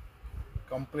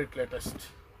 ಕಂಪ್ಲೀಟ್ ಲೇಟೆಸ್ಟ್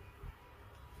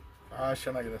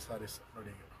ಫ್ಯಾಷನ್ ಆಗಿದೆ ಸಾರೀಸ್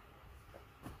ನೋಡಿ. ಈಗ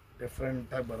ಡಿಫ್ರೆಂಟ್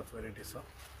ಆಗಿ ಬರುತ್ತೆ ವೆರೈಟೀಸ್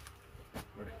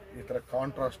ನೋಡಿ. ಈ ಥರ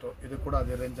ಕಾಂಟ್ರಾಸ್ಟ್, ಇದು ಕೂಡ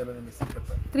ಅದೇ ರೇಂಜಲ್ಲಿ ನಿಮಗೆ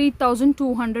ಸಿಗುತ್ತೆ.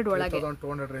 3200 ಒಳಗೆ,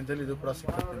 3200 ರೇಂಜಲ್ಲಿ ಇದು ಕೂಡ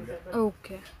ಸಿಗುತ್ತೆ ನಿಮಗೆ.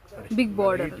 ಓಕೆ ಬಿಗ್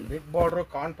ಬಾರ್ಡರ್,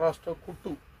 ಕಾಂಟ್ರಾಸ್ಟ್,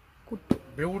 ಕುಟ್ಟು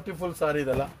ಬ್ಯೂಟಿಫುಲ್ ಸಾರಿ.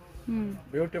 ಇದೆಲ್ಲ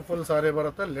ಬ್ಯೂಟಿಫುಲ್ ಸಾರಿ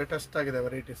ಬರುತ್ತೆ, ಲೇಟೆಸ್ಟ್ ಆಗಿದೆ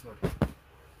ವೆರೈಟೀಸ್ ನೋಡಿ.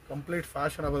 ಕಂಪ್ಲೀಟ್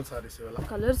ಫ್ಯಾಷನಬಲ್ ಸಾರೀಸ್ ಇವೆಲ್ಲ.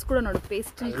 ಕಲರ್ಸ್ ಕೂಡ ನೋಡಿ,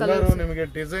 ಪೇಸ್ಟಲ್ ಕಲರ್. ನಿಮಗೆ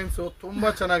ಡಿಸೈನ್ಸ್ ತುಂಬಾ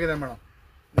ಚೆನ್ನಾಗಿದೆ ಮೇಡಮ್.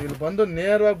 ನೀವು ಬಂದು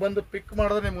ನೇರವಾಗಿ ಬಂದು ಪಿಕ್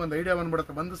ಮಾಡಿದ್ರೆ ನಿಮ್ಗೆ ಒಂದು ಐಡಿಯಾ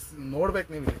ಬಂದ್ಬಿಡುತ್ತೆ. ಬಂದು ನೋಡ್ಬೇಕು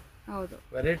ನೀವು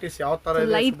ವೆರೈಟೀಸ್ ಯಾವ ತರ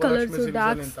ಇದೆ. ಲೈಟ್ ಕಲರ್ಸ್,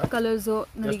 ಡಾರ್ಕ್ ಕಲರ್ಸ್,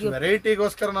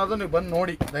 ವೆರೈಟಿಗೋಸ್ಕರನಾದ್ರೂ ನೀವು ಬಂದು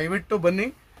ನೋಡಿ, ದಯವಿಟ್ಟು ಬನ್ನಿ.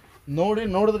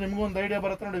 ನೋಡಿದ್ರೆ ನಿಮ್ಗೂ ಒಂದು ಐಡಿಯಾ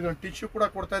ಬರುತ್ತೆ ನೋಡಿ. ಇದೊಂದು ಟಿಶ್ಯೂ ಕೂಡ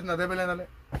ಕೊಡ್ತಾ ಇದ್ದೀನಿ ಅದೇ ಬೆಲೆನಲ್ಲೇ.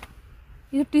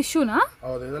 ಇದು ಟಿಶ್ಯೂನಾ?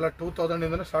 ಹೌದು, ಇದೆಲ್ಲ 2000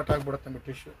 ಇಂದನೇ ಸ್ಟಾರ್ಟ್ ಆಗ್ಬಿಡುತ್ತೆ ನಿಮಗೆ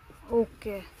ಟಿಶ್ಯೂ.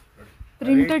 ಓಕೆ,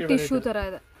 ಪ್ರಿಂಟೆಡ್ ಟಿಶ್ಯೂ ತರ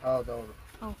ಇದೆ. ಹೌದೌದು,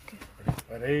 ಓಕೆ.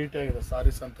 ವೆರೈಟಿ ಆಗಿದೆ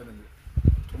ಸಾರೀಸ್ ಅಂತ ನಿಮಗೆ.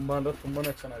 ತುಂಬಾ ಅಂದ್ರೆ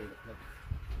ತುಂಬಾನೇ ಚೆನ್ನಾಗಿದೆ.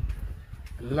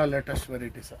 ಎಲ್ಲ latest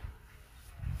varieties,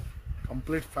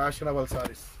 complete fashionable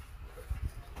saris.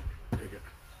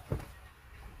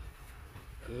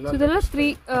 ಇದೆಲ್ಲ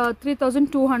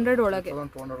 3200 ಒಳಗೆ.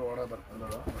 3200 ಒಳಗೆ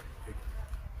ಬರ್ತದೆ.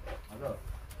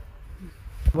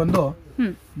 ಒಂದು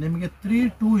ನಿಮಗೆ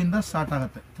 32 ಇಂದ ಸ್ಟಾರ್ಟ್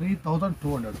ಆಗುತ್ತೆ.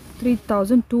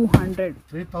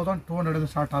 3200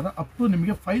 ಸ್ಟಾರ್ಟ್ ಆದ ಅಪ್ ಟು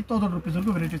ನಿಮಗೆ 5000 ರೂಪೀಸ್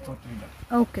ವರೆಗೂ ವೆರೈಟೀಸ್ ತೋರಿಸ್ತೀನಿ.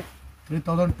 Okay,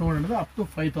 3200 up to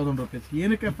 5000 rupees.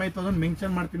 ಏನಕ್ಕೆ 5000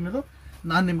 ಮೆನ್ಷನ್ ಮಾಡ್ತೀನಿ ಅನ್ನೋದು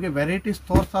ನಾನು ನಿಮಗೆ ವೆರೈಟೀಸ್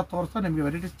ತೋರ್ಸಾ ನಿಮಗೆ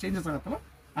ವೆರೈಟೀಸ್ ಚೇಂಜಸ್ ಆಗುತ್ತಲ್ಲ,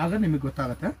 ಆಗ ನಿಮಗೆ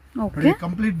ಗೊತ್ತಾಗುತ್ತೆ.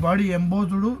 Complete body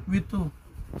embossed with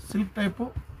silk type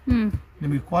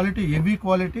ನಿಮಗೆ ಕ್ವಾಲಿಟಿ, ಹೆವಿ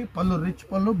ಕ್ವಾಲಿಟಿ, ಪಲ್ಲು ರಿಚ್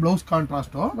ಪಲ್ಲು, ಬ್ಲೌಸ್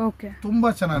ಕಾಂಟ್ರಾಸ್ಟ್ ತುಂಬಾ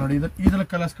ಚೆನ್ನಾಗಿ ನೋಡಿ. ಇದ್ರ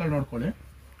ಕಲರ್ಸ್ ಗಳು ನೋಡ್ಕೊಳ್ಳಿ,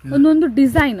 ಒಂದೊಂದು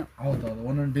ಡಿಸೈನ್. ಹೌದೌದು,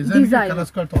 ಒಂದೊಂದು ಡಿಸೈನ್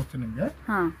ಕಲರ್ಸ್ ಗಳು ತೋರಿಸ್ತೀನಿ ನಿಮಗೆ.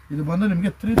 ಇದು ಬಂದು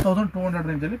ನಿಮಗೆ 3200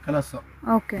 ರೇಂಜ್ ಅಲ್ಲಿ ಕಲರ್ಸ್.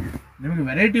 ನಿಮಗೆ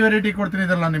ವೆರೈಟಿ ಕೊಡ್ತೀನಿ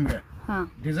ಇದ್ರಲ್ಲ ನಿಮಗೆ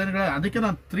ಡಿಸೈನ್ ಗಳು. ಅದಕ್ಕೆ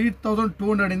ನಾನು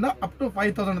 3200 ಇಂದ ಅಪ್ ಟು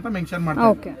 5000 ಅಂತ ಮೆನ್ಷನ್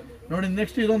ಮಾಡ್ತೀನಿ ನೋಡಿ.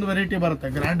 ನೆಕ್ಸ್ಟ್ ಇದೊಂದು ವೆರೈಟಿ ಬರುತ್ತೆ,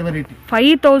 ಗ್ರ್ಯಾಂಡ್ ವೆರೈಟಿ.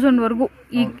 5000 ವರೆಗೂ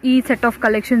ಈ ಸೆಟ್ ಆಫ್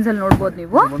ಕಲೆಕ್ಷನ್ಸ್ ಅಲ್ಲಿ ನೋಡಬಹುದು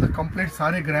ನೀವು. ಒಂದು ಕಂಪ್ಲೀಟ್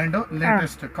ಸಾರಿ ಗ್ರ್ಯಾಂಡ್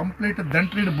ಲೇಟೆಸ್ಟ್ ಕಂಪ್ಲೀಟ್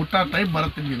ದಂಟ್ರಿಡ್ ಬುಟ್ಟ ಟೈಪ್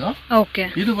ಬರುತ್ತೆ ನಿಮಗೆ. ಓಕೆ,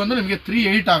 ಇದು ಬಂದು ನಿಮಗೆ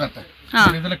 38 ಆಗುತ್ತೆ.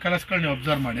 ಇದರ ಕಲರ್ಸ್ ಗಳು ನೀವು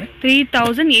ಅಬ್ಸರ್ವ್ ಮಾಡಿ.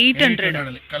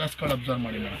 3800 ಕಲರ್ಸ್ ಗಳು ಅಬ್ಸರ್ವ್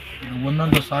ಮಾಡಿ ಮೇಡಮ್. ಇದು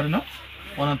ಒಂದೊಂದು ಸಾರಿನ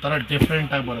ಒಂದೊಂದು ತರ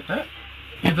ಡಿಫ್ರೆಂಟ್ ಆಗಿ ಬರುತ್ತೆ.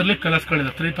 ಇದರಲ್ಲಿ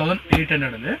ಕಲರ್ಸ್ಗಳಿದೆ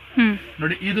 3800 ಅಲ್ಲಿ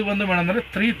ನೋಡಿ. ಇದು ಬಂದು ಮೇಡಮ್ ಅಂದ್ರೆ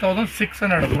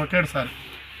 3600 ಬ್ರೊಕೇಡ್ ಸಾರಿ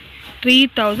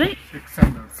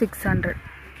 3600.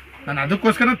 ನಾನು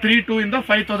ಅದಕ್ಕೋಸ್ಕರ 32 ಇಂದ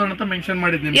 5000 ಅಂತ ಮೆನ್ಷನ್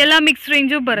ಮಾಡಿದ್ದೀನಿ. ಎಲ್ಲ ಮಿಕ್ಸ್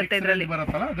ರೇಂಜ್ ಬರುತ್ತೆ ಇದರಲ್ಲಿ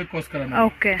ಬರುತ್ತಲ್ಲ ಅದಕ್ಕೋಸ್ಕರ.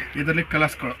 ಓಕೆ, ಇದರಲ್ಲಿ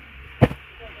ಕಲರ್ಸ್ಗಳು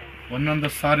ಒಂದೊಂದು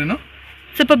ಸಾರಿನು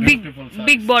ಸ್ವಲ್ಪ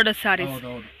ಬಿಗ್ ಬಾರ್ಡರ್ ಸಾರೀಸ್.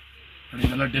 ಹೌದೌದು,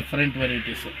 ಇದೆಲ್ಲ ಡಿಫರೆಂಟ್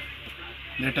ವೆರೈಟೀಸ್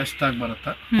ಲೇಟೆಸ್ಟ್ ಆಗಿ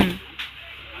ಬರುತ್ತೆ.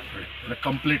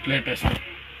 Complete latest.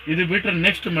 ಇದು ಬಿಟ್ರೆ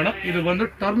ನೆಕ್ಸ್ಟ್ ಮೇಡಮ್ ಇದು ಬಂದು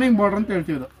ಟರ್ನಿಂಗ್ ಬಾರ್ಡರ್ ಅಂತ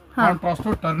ಹೇಳ್ತೀವಿ. ಇದು contrast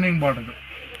turning border.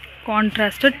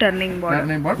 Turning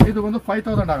border ಇದು ಒಂದು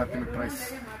 5000 ಆಗುತ್ತೆ ಪ್ರೈಸ್.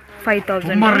 5000.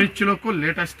 ತುಂಬಾ ರಿಚ್ ಲುಕ್,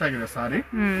 ಲೇಟೆಸ್ಟ್ ಆಗಿದೆ ಸಾರಿ.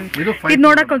 ಇದು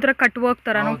ನೋಡಕ್ ಒಂಥರ ಕಟ್ ವರ್ಕ್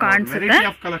ತರಾನು ಕಾಣಿಸುತ್ತೆ. ವೆರೈಟಿ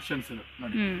ಆಫ್ ಕಲೆಕ್ಷನ್ಸ್ ಇದೆ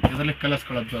ನೋಡಿ. ಇದರಲ್ಲಿ ಕಲರ್ಸ್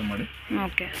ಗಳು ಅಬ್ಸರ್ವ್ ಮಾಡಿ.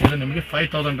 ಓಕೆ, ಇದು ನಿಮಗೆ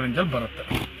 5000 ರೇಂಜ್ ಅಲ್ಲಿ ಬರುತ್ತೆ.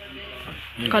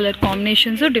 ಕಲರ್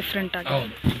ಕಾಂಬಿನೇಷನ್ಸ್ ಡಿಫರೆಂಟ್ ಆಗಿದೆ.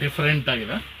 ಹೌದು, ಡಿಫರೆಂಟ್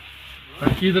ಆಗಿದೆ.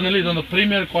 ಇದರಲ್ಲಿ ಇದೊಂದು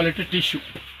ಪ್ರೀಮಿಯರ್ ಕ್ವಾಲಿಟಿ ಟಿಶ್ಯೂ.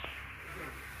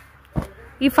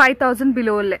 ಈ 5000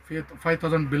 ಬಿಲೋ ಅಲ್ಲೇ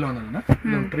 5000 ಬಿಲೋ ಅನ್ನೋದನ್ನ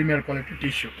ಇದೊಂದು ಪ್ರೀಮಿಯರ್ ಕ್ವಾಲಿಟಿ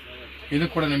ಟಿಶ್ಯೂ. ಇದು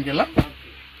ಕೂಡ ನಿಮಗೆಲ್ಲ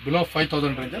ಬಿಲೋ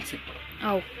 5000 ರೇಂಜ್ ಅಲ್ಲಿ ಸಿಗ್ತದೆ.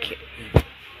 ಓಕೆ,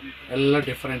 ಎಲ್ಲ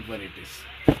ಡಿಫರೆಂಟ್ ವೆರೈಟೀಸ್.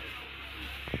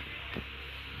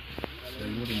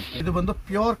 ಇದು ಬಂದು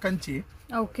ಪ್ಯೂರ್ ಕಂಚಿ.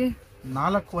 ಓಕೆ,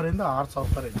 4,500 ಇಂದ 6,000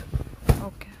 ರೂಪಾಯಿ ರೇಂಜ್.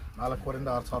 ಓಕೆ, 4,500 ಇಂದ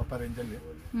 6,000 ರೂಪಾಯಿ ರೇಂಜ್ ಅಲ್ಲಿ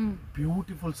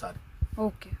ಬ್ಯೂಟಿಫುಲ್ ಸಾರಿ.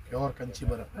 ಓಕೆ, ಪ್ಯೂರ್ ಕಂಚಿ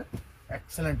ಬರುತ್ತೆ.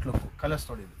 Excellent look. ಕಲರ್ಸ್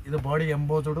ನೋಡಿ. ಇದು ಬಾಡಿ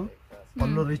ಎಂಬೋಸ್ಡ್,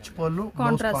 ಪಲ್ಲು ರಿಚ್ ಪಲ್ಲು,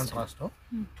 ಕಾಂಟ್ರಾಸ್ಟ್.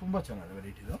 ತುಂಬಾ ಚೆನ್ನಾಗಿದೆ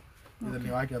ವೆರೈಟಿ ಇದು. ಇದನ್ನ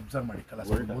ನೀವು ಹಾಕಿ ಅಬ್ಸರ್ವ್ ಮಾಡಿ.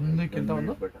 ಕಲರ್ಸ್ ಒಂದಕ್ಕಿಂತ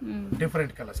ಒಂದು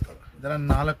ಡಿಫರೆಂಟ್ ಕಲರ್ಸ್ಗಳು. ಇದರ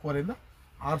 4,500 ಇಂದ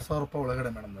 6,000 ರೂಪಾಯಿ ಒಳಗಡೆ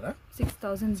ಮೇಡಮ್.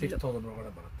 6,000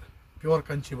 ಒಳಗಡೆ ಬರುತ್ತೆ. ಪ್ಯೂರ್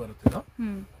ಕಂಚಿ ಬರುತ್ತೆ. ಇದು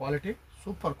ಕ್ವಾಲಿಟಿ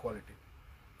ಸೂಪರ್ ಕ್ವಾಲಿಟಿ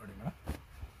ನೋಡಿ ಮೇಡಮ್.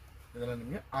 ಇದೆಲ್ಲ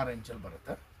ನಿಮಗೆ 6 ಇಂಚಲ್ಲಿ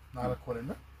ಬರುತ್ತೆ. 4,500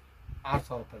 ಇಂದ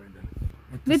 6,000 ರೂಪಾಯಿ ರೇಂಜಲ್ಲಿ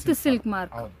ವಿತ್ ಸಿಲ್ಕ್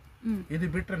ಮಾರ್ಕ್. ಹೌದು. ಇದು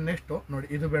ಬಿಟ್ರೆ ನೆಕ್ಸ್ಟ್ ನೋಡಿ.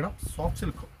 ಇದು madam soft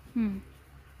silk,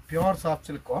 pure soft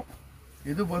silk.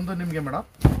 ಇದು ಬಂದು ನಿಮಗೆ ಮೇಡಮ್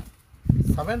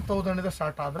 7,000 ಇಂದ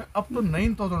ಸ್ಟಾರ್ಟ್ ಆದ್ರೆ ಅಪ್ ಟು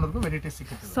 9,000 ವರೆಗೂ ವೆರೈಟೀಸ್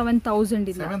ಸಿಗುತ್ತೆ. 7,000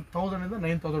 ಇಂದ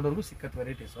 9,000 ವರೆಗೂ ಸಿಕ್ಕತ್ತೆ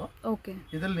ವೆರೈಟೀಸ್. ಓಕೆ,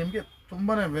 ಇದರಲ್ಲಿ ನಿಮಗೆ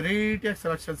ತುಂಬಾನೇ ವೆರೈಟಿ ಆಗಿ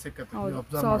ಸೆಲೆಕ್ಷನ್ ಸಿಕ್ಕತ್ತೆ.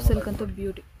 ಸಾಫ್ಟ್ ಸಿಲ್ಕ್ ಅಂತ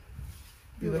ಬ್ಯೂಟಿ.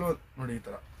 ಇದೆಲ್ಲ ನೋಡಿ ಈ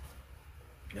ತರ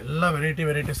ಎಲ್ಲ ವೆರೈಟಿ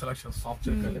ಸೆಲೆಕ್ಷನ್ ಸಾಫ್ಟ್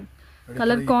ಸಿಲ್ಕ್ ಅಲ್ಲಿ.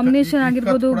 ಕಲರ್ ಕಾಂಬಿನೇಷನ್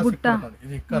ಆಗಿರಬಹುದು. ಬುಟ್ಟ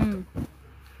ಇದು ಇಕ್ಕತ್ತು.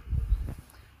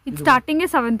 ಇದು ಸ್ಟಾರ್ಟಿಂಗ್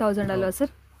 7,000 ಅಲ್ವಾ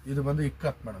ಸರ್? ಇದು ಬಂದು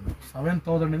ಇಕ್ಕತ್ತು ಮೇಡಮ್.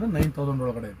 7,000 ಇಂದ 9,000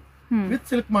 ಒಳಗಡೆ ಇದೆ. ವಿತ್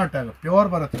ಸಿಲ್ಕ್ ಮಾರ್ಟ್ ಅಲ್ಲ, ಪ್ಯೂರ್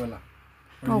ಬರುತ್ತೆ ಇವೆಲ್ಲ.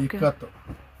 ಇಕ್ಕತ್ತು,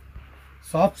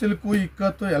 ಸಾಫ್ಟ್ ಸಿಲ್ಕು,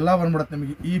 ಇಕ್ಕತ್ತು ಎಲ್ಲ ಬಂದ್ಬಿಡುತ್ತೆ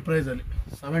ನಿಮಗೆ ಈ ಪ್ರೈಸ್ ಅಲ್ಲಿ.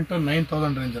 7,000 to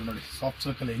 9,000 ರೇಂಜ್ ಅಲ್ಲಿ ನೋಡಿ. ಸಾಫ್ಟ್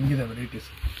ಸಿಲ್ಕ್ ಅಲ್ಲಿ ಹೆಂಗಿದೆ ವೆರೈಟೀಸ್.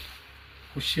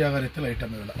 ಖುಷಿಯಾಗೋ ರೀತಿಯಲ್ಲಿ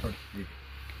ಐಟಮ್ ಇವೆಲ್ಲ ನೋಡಿ.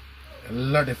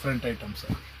 ಎಲ್ಲ ಡಿಫ್ರೆಂಟ್ ಐಟಮ್ಸ್.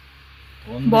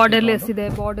 ಬಾರ್ಡರ್ಲೆಸ್ ಇದೆ,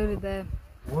 ಬಾರ್ಡರ್ ಇದೆ,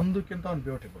 ಒಂದಕ್ಕಿಂತ ಒಂದು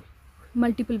ಬ್ಯೂಟಿಫುಲ್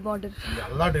ಮಲ್ಟಿಪಲ್ ಬಾರ್ಡರ್.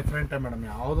 ಎಲ್ಲ ಡಿಫ್ರೆಂಟ್ ಮೇಡಮ್.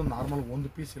 ಯಾವುದು ನಾರ್ಮಲ್ ಒಂದು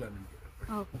ಪೀಸ್ ಇಲ್ಲ ನಿಮಗೆ.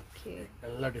 ಓಕೆ,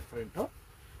 ಎಲ್ಲ ಡಿಫ್ರೆಂಟ್.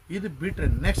 ಇದು ಬಿಟ್ರೆ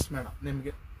ನೆಕ್ಸ್ಟ್ ಮೇಡಮ್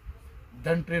ನಿಮಗೆ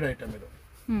ದನ್ ಟ್ರೀಡ್ ಐಟಮ್. ಇದು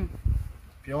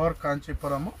pure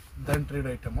Kanchipuram Dhan ಟ್ರೀಡ್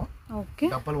item. Okay,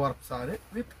 double work sorry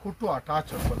with kuttu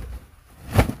attached ಪಲ್ಲು.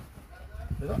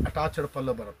 ಇದು ಅಟ್ಯಾಚ್ಡ್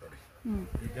ಪಲ್ಲು ಬರುತ್ತೆ ನೋಡಿ.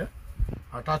 ಹೀಗೆ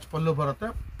ಅಟ್ಯಾಚ್ ಪಲ್ಲು ಬರುತ್ತೆ.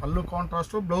 ಪಲ್ಲು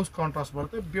ಕಾಂಟ್ರಾಸ್ಟ್, ಬ್ಲೌಸ್ ಕಾಂಟ್ರಾಸ್ಟ್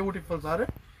ಬರುತ್ತೆ. ಬ್ಯೂಟಿಫುಲ್ ಸಾರಿ.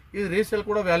 ಇದು ರೀಸೇಲ್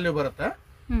ಕೂಡ ವ್ಯಾಲ್ಯೂ ಬರುತ್ತೆ.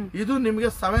 ಇದು ನಿಮಗೆ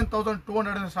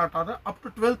 7,200 ಸ್ಟಾರ್ಟ್ ಆದ್ರೆ ಅಪ್ ಟು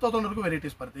 12,000 ವರೆಗೂ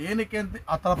ವೆರೈಟೀಸ್ ಬರುತ್ತೆ. ಏನಕ್ಕೆ ಅಂತ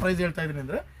ಆ ತರ ಪ್ರೈಸ್ ಹೇಳ್ತಾ ಇದೀನಿ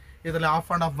ಅಂದ್ರೆ ಇದರಲ್ಲಿ ಆಫ್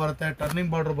ಅಂಡ್ ಆಫ್ ಬರುತ್ತೆ, ಟರ್ನಿಂಗ್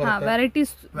ಬಾರ್ಡರ್ ಬರುತ್ತೆ,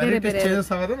 ವೆರೈಟೀಸ್ ಚೇಂಜಸ್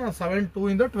ಆಗೋದು. ನಾನು 7,200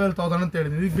 ಇಂದ 12,000 ಅಂತ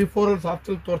ಹೇಳಿದ್ದೀನಿ. ಈಗ ಬಿಫೋರ್ ಅಲ್ಲಿ ಸಾಫ್ಟ್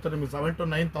ಸಿಲ್ಕ್ ತೋರ್ತಾರೆ ನಿಮಗೆ 7,000 to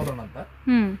 9,000 ಅಂತ.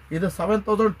 ಇದು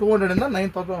 7,200 ಇಂದ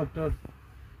 9,000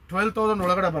 12,000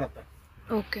 ಒಳಗಡೆ ಬರುತ್ತೆ.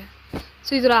 ಓಕೆ,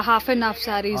 ಸೊ ಇದರ half and half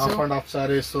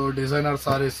saris, designer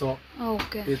saris,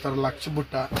 okay, ಈ ತರ ಲಕ್ಷ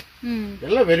ಬುಟ್ಟ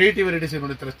ಎಲ್ಲ ವೆರೈಟೀಸ್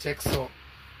ನೋಡಿ. ಈ ತರ ಚೆಕ್ಸ್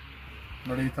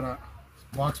ನೋಡಿ, ಈ ತರ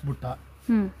ಬಾಕ್ಸ್ ಬುಟ್ಟ,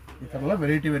 ಈ ತರ ಎಲ್ಲ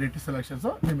ವೆರೈಟಿ ಸೆಲೆಕ್ಷನ್ಸ್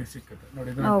ನಿಮಗೆ ಸಿಕ್ಕುತ್ತೆ ನೋಡಿ.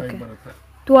 ಇದರ ಟೈಪ್ ಬರುತ್ತೆ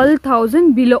 12,000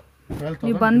 ಬಿಲೋ.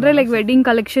 ನೀವು ಬಂದ್ರೆ ಲೈಕ್ ವೆಡ್ಡಿಂಗ್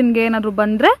ಕಲೆಕ್ಷನ್ಗೆ ಏನಾದ್ರು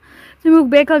ಬಂದ್ರೆ ನಿಮಗೆ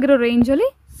ಬೇಕಾಗಿರೋ ರೇಂಜ್ ಅಲ್ಲಿ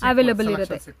ಅವೈಲೇಬಲ್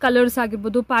ಇರುತ್ತೆ. ಕಲರ್ಸ್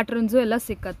ಆಗಿರ್ಬೋದು, ಪ್ಯಾಟರ್ನ್ಸ್ ಎಲ್ಲ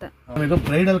ಸಿಕ್ಕತ್ತೆ. ಇದು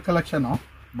ಬ್ರೈಡಲ್ ಕಲೆಕ್ಷನ್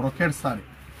ಬ್ರೊಕೇಡ್ ಸಾರಿ.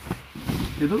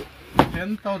 ಇದು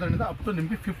 10,000 ಇಂದ ಅಪ್ ಟು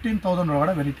ನಿಮಗೆ 15,000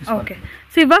 ಒಳಗಡೆ ವೆರೈಟೀಸ್. ಓಕೆ,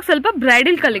 ಸೊ ಇವಾಗ ಸ್ವಲ್ಪ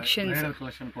ಬ್ರೈಡಲ್ ಕಲೆಕ್ಷನ್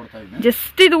ಕೊಡ್ತಾ ಇದ್ದೀನಿ.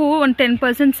 ಜಸ್ಟ್ ಇದು ಒಂದು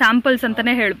 10% ಸ್ಯಾಂಪಲ್ಸ್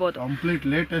ಅಂತಾನೆ ಹೇಳ್ಬೋದು. ಕಂಪ್ಲೀಟ್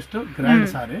ಲೇಟೆಸ್ಟ್ ಗ್ರ್ಯಾಂಡ್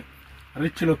ಸಾರಿ,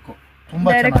 ರಿಚ್ ಲುಕ್. ತುಂಬಾ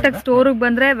ಡೈರೆಕ್ಟ್ ಆಗಿ ಸ್ಟೋರ್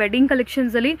ಬಂದ್ರೆ ವೆಡ್ಡಿಂಗ್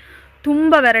ಕಲೆಕ್ಷನ್ಸ್ ಅಲ್ಲಿ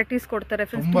ತುಂಬಾ ವೆರೈಟೀಸ್ ಕೊಡ್ತಾರೆ.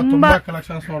 ತುಂಬಾ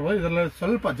ಕಲೆಕ್ಷನ್ಸ್ ನೋಡಬಹುದು. ಇದರಲ್ಲಿ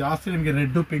ಸ್ವಲ್ಪ ಜಾಸ್ತಿ ನಿಮಗೆ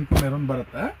ರೆಡ್, ಪಿಂಕ್, ಮೆರೂನ್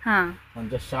ಬರುತ್ತೆ. ನಾನು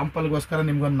ಜಸ್ಟ್ ಶಾಂಪಲ್ ಗೋಸ್ಕರ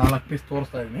ನಿಮ್ಗೆ ಒಂದು 4 ಪೀಸ್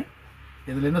ತೋರಿಸ್ತಾ ಇದೀನಿ.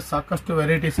 ಇದರಿಂದ ಸಾಕಷ್ಟು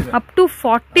ವೆರೈಟೀಸ್ ಇದೆ. ಅಪ್ ಟು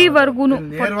 40 ವರ್ಗೂ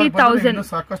 40,000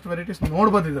 ಸಾಕಷ್ಟು ವೆರೈಟೀಸ್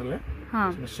ನೋಡಬಹುದು. ಇದರಲ್ಲಿ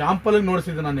ಶಾಂಪಲ್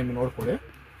ನೋಡಿಸಿದ್ರೆ ನಾನು ನಿಮ್ಗೆ ನೋಡ್ಕೊಳ್ಳಿ.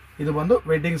 ಇದು ಬಂದು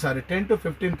wedding sorry 10,000 to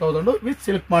 15,000 with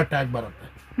silk mark tag ಬರುತ್ತೆ.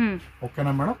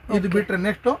 ಓಕೆನಾ ಮೇಡಮ್? ಇದು ಬಿಟ್ರೆ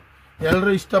ನೆಕ್ಸ್ಟ್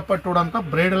ಎಲ್ಲರೂ ಇಷ್ಟಪಟ್ಟುವಂತ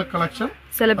ಬ್ರೈಡಲ್ ಕಲೆಕ್ಷನ್,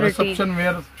 ರಿಸೆಪ್ಷನ್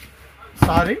ವೇರ್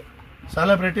ಸಾರಿ,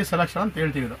 ಸೆಲೆಬ್ರಿಟಿ ಸೆಲೆಕ್ಷನ್ ಅಂತ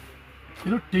ಹೇಳ್ತೀವಿ.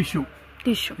 ಇದು ಟಿಶ್ಯೂ.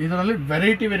 ಇದರಲ್ಲಿ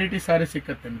ವೆರೈಟಿ ಸಾರಿ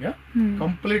ಸಿಕ್ಕತ್ತೆ ನಿಮ್ಗೆ.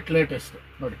 ಕಂಪ್ಲೀಟ್ ಲೇಟೆಸ್ಟ್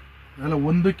ನೋಡಿ. ಇದೆಲ್ಲ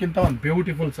ಒಂದಕ್ಕಿಂತ ಒಂದು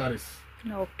beautiful saris.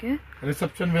 Okay.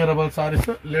 Reception wearable saris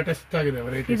latest ಆಗಿದೆ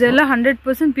ವೆರೈಟಿ. ಇದೆಲ್ಲ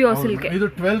 100% ಪ್ಯೂರ್ ಸಿಲ್ಕ್. ಇದು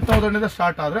 12,000 ಇಂದ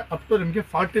ಸ್ಟಾರ್ಟ್ ಆದ್ರೆ ಅಪ್ ಟು ನಿಮಗೆ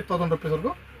 40,000 rupees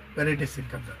ವರೆಗೂ ವೆರೈಟೀಸ್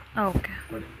ಸಿಕ್ಕತ್ತೆ. ಓಕೆ.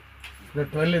 ಇದು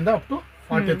 12 ಇಂದ ಅಪ್ ಟು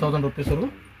 40,000 rupees ವರೆಗೂ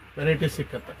ವೆರೈಟೀಸ್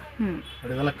ಸಿಕ್ಕತ್ತೆ.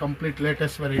 ನೋಡಿ ಇದೆಲ್ಲ complete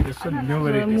latest varieties, new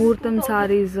varieties. Muhurtham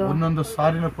saris, ಒಂದೊಂದು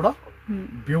ಸಾರಿನೂ ಕೂಡ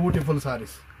ಬ್ಯೂಟಿಫುಲ್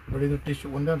ಸಾರೀಸ್. ನೋಡಿ ಇದು ಟಿಶ್ಯೂ,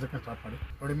 ಒಂದೇ ಒಂದು ಸೆಕೆಂಡ್ ಸ್ಟಾರ್ಟ್ ಮಾಡಿ.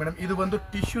 ನೋಡಿ ಮೇಡಮ್, ಇದು ಒಂದು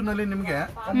ಟಿಶ್ಯೂ ನಲ್ಲಿ ನಿಮಗೆ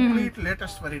complete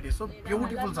latest varieties,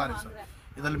 beautiful saris.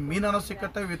 ಇದರಲ್ಲಿ ಮೀನಾನು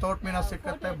ಸಿಕ್ಕತ್ತೆ, ವಿತೌಟ್ ಮೀನಾ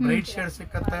ಸಿಕ್ಕತ್ತೆ, ಬ್ರೈಟ್ ಶೇಡ್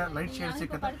ಸಿಕ್ಕತ್ತೆ, ಲೈಟ್ ಶೇಡ್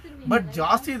ಸಿಕ್ಕತ್ತೆ. ಬಟ್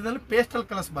ಜಾಸ್ತಿ ಇದರಲ್ಲಿ ಪೇಸ್ಟಲ್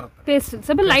ಕಲರ್ಸ್ ಬರುತ್ತೆ. ಪೇಸ್ಟಲ್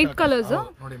ಸ್ವಲ್ಪ ಲೈಟ್ ಕಲರ್ಸ್,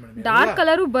 ನೋಡಿ ಮೇಡಮ್, ಡಾರ್ಕ್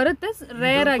ಕಲರ್ ಬರುತ್ತೆ,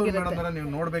 ರೇರ್ ಆಗಿರುತ್ತೆ. ಮೇಡಮ್ ನೀವು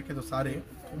ನೋಡ್ಬೇಕಿದು ಸಾರಿ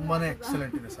ತುಂಬಾನೇ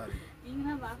ಎಕ್ಸಲೆಂಟ್ ಇದೆ ಸಾರಿ.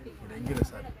 ಹೆಂಗಿದೆ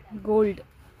ಸಾರಿ, ಗೋಲ್ಡ್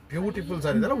ಬ್ಯೂಟಿಫುಲ್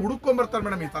ಸಾರಿ. ಇದೆಲ್ಲ ಹುಡುಕೊಂಡ್ ಬರ್ತಾರೆ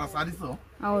ಮೇಡಮ್, ಈ ತರ ಸಾರೀಸ್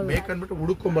ಬೇಕಂದ್ಬಿಟ್ಟು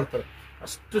ಹುಡುಕೊಂಡ್ ಬರ್ತಾರೆ.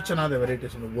 ಅಷ್ಟು ಚೆನ್ನಾಗಿದೆ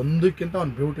ವೆರೈಟೀಸ್, ಒಂದಕ್ಕಿಂತ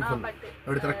ಒಂದು ಬ್ಯೂಟಿಫುಲ್.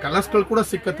 ನೋಡಿ ತರ ಕಲರ್ಸ್ ಗಳು ಕೂಡ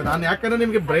ಸಿಕ್ಕತ್ತೆ. ನಾನು ಯಾಕಂದ್ರೆ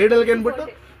ನಿಮ್ಗೆ ಬ್ರೈಡಲ್ ಗೆ ಅನ್ಬಿಟ್ಟು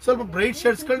ಸ್ವಲ್ಪ ಬ್ರೈಟ್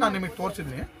ಶೇಡ್ಸ್ ಗಳು ನಾನು ನಿಮಗೆ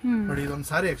ತೋರಿಸಿದೀನಿ. ನೋಡಿ ಇದೊಂದು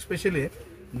ಸಾರಿ especially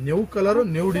new colour,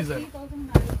 new design,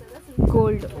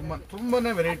 gold,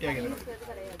 ತುಂಬಾನೇ ವೆರೈಟಿ ಆಗಿದೆ,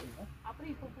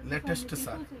 ಲೇಟೆಸ್ಟ್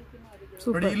ಸಾರಿ.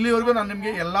 ನೋಡಿ ಇಲ್ಲಿವರೆಗೂ ನಾನು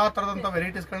ನಿಮ್ಗೆ ಎಲ್ಲಾ ತರದಂತ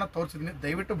ವೆರೈಟೀಸ್ ಗಳನ್ನ ತೋರಿಸಿದೀನಿ.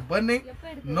 ದಯವಿಟ್ಟು ಬನ್ನಿ,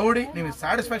 ನೋಡಿ, ನಿಮಗೆ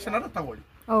ಸ್ಯಾಟಿಸ್ಫ್ಯಾಕ್ಷನ್ ಆದ್ರೆ ತಗೊಳ್ಳಿ.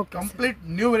 ಕಂಪ್ಲೀಟ್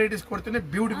ನ್ಯೂ ವೆರೈಟೀಸ್ ಕೊಡ್ತೀನಿ,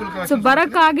 ಬ್ಯೂಟಿಫುಲ್ ಕಲೆಕ್ಷನ್.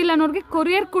 ಬರಕ್ ಆಗಿಲ್ಲ ಅನ್ನೋರ್ಗೆ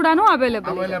ಕೊರಿಯರ್ ಕೂಡ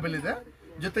ಅವೈಲೇಬಲ್ ಇದೆ.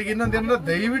 ಜೊತೆಗೆ ಇನ್ನೊಂದೇನಂದ್ರೆ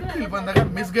ದಯವಿಟ್ಟು ಇಲ್ಲಿ ಬಂದಾಗ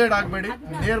ಮಿಸ್ಗೈಡ್ ಆಗಬೇಡಿ.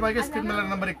 ನೇರವಾಗಿ ಸ್ಕ್ರೀನ್ ಮೇಲೆ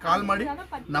ನಂಬರಿಗೆ ಕಾಲ್ ಮಾಡಿ,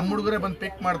 ನಮ್ಮ ಹುಡುಗರೇ ಬಂದು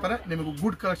ಪಿಕ್ ಮಾಡ್ತಾರೆ. ನಿಮಗೆ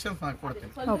ಗುಡ್ ಕಲೆಕ್ಷನ್ಸ್ ನಾನು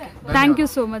ಕೊಡ್ತೀನಿ. Thank you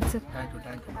so much sir.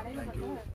 Thank you.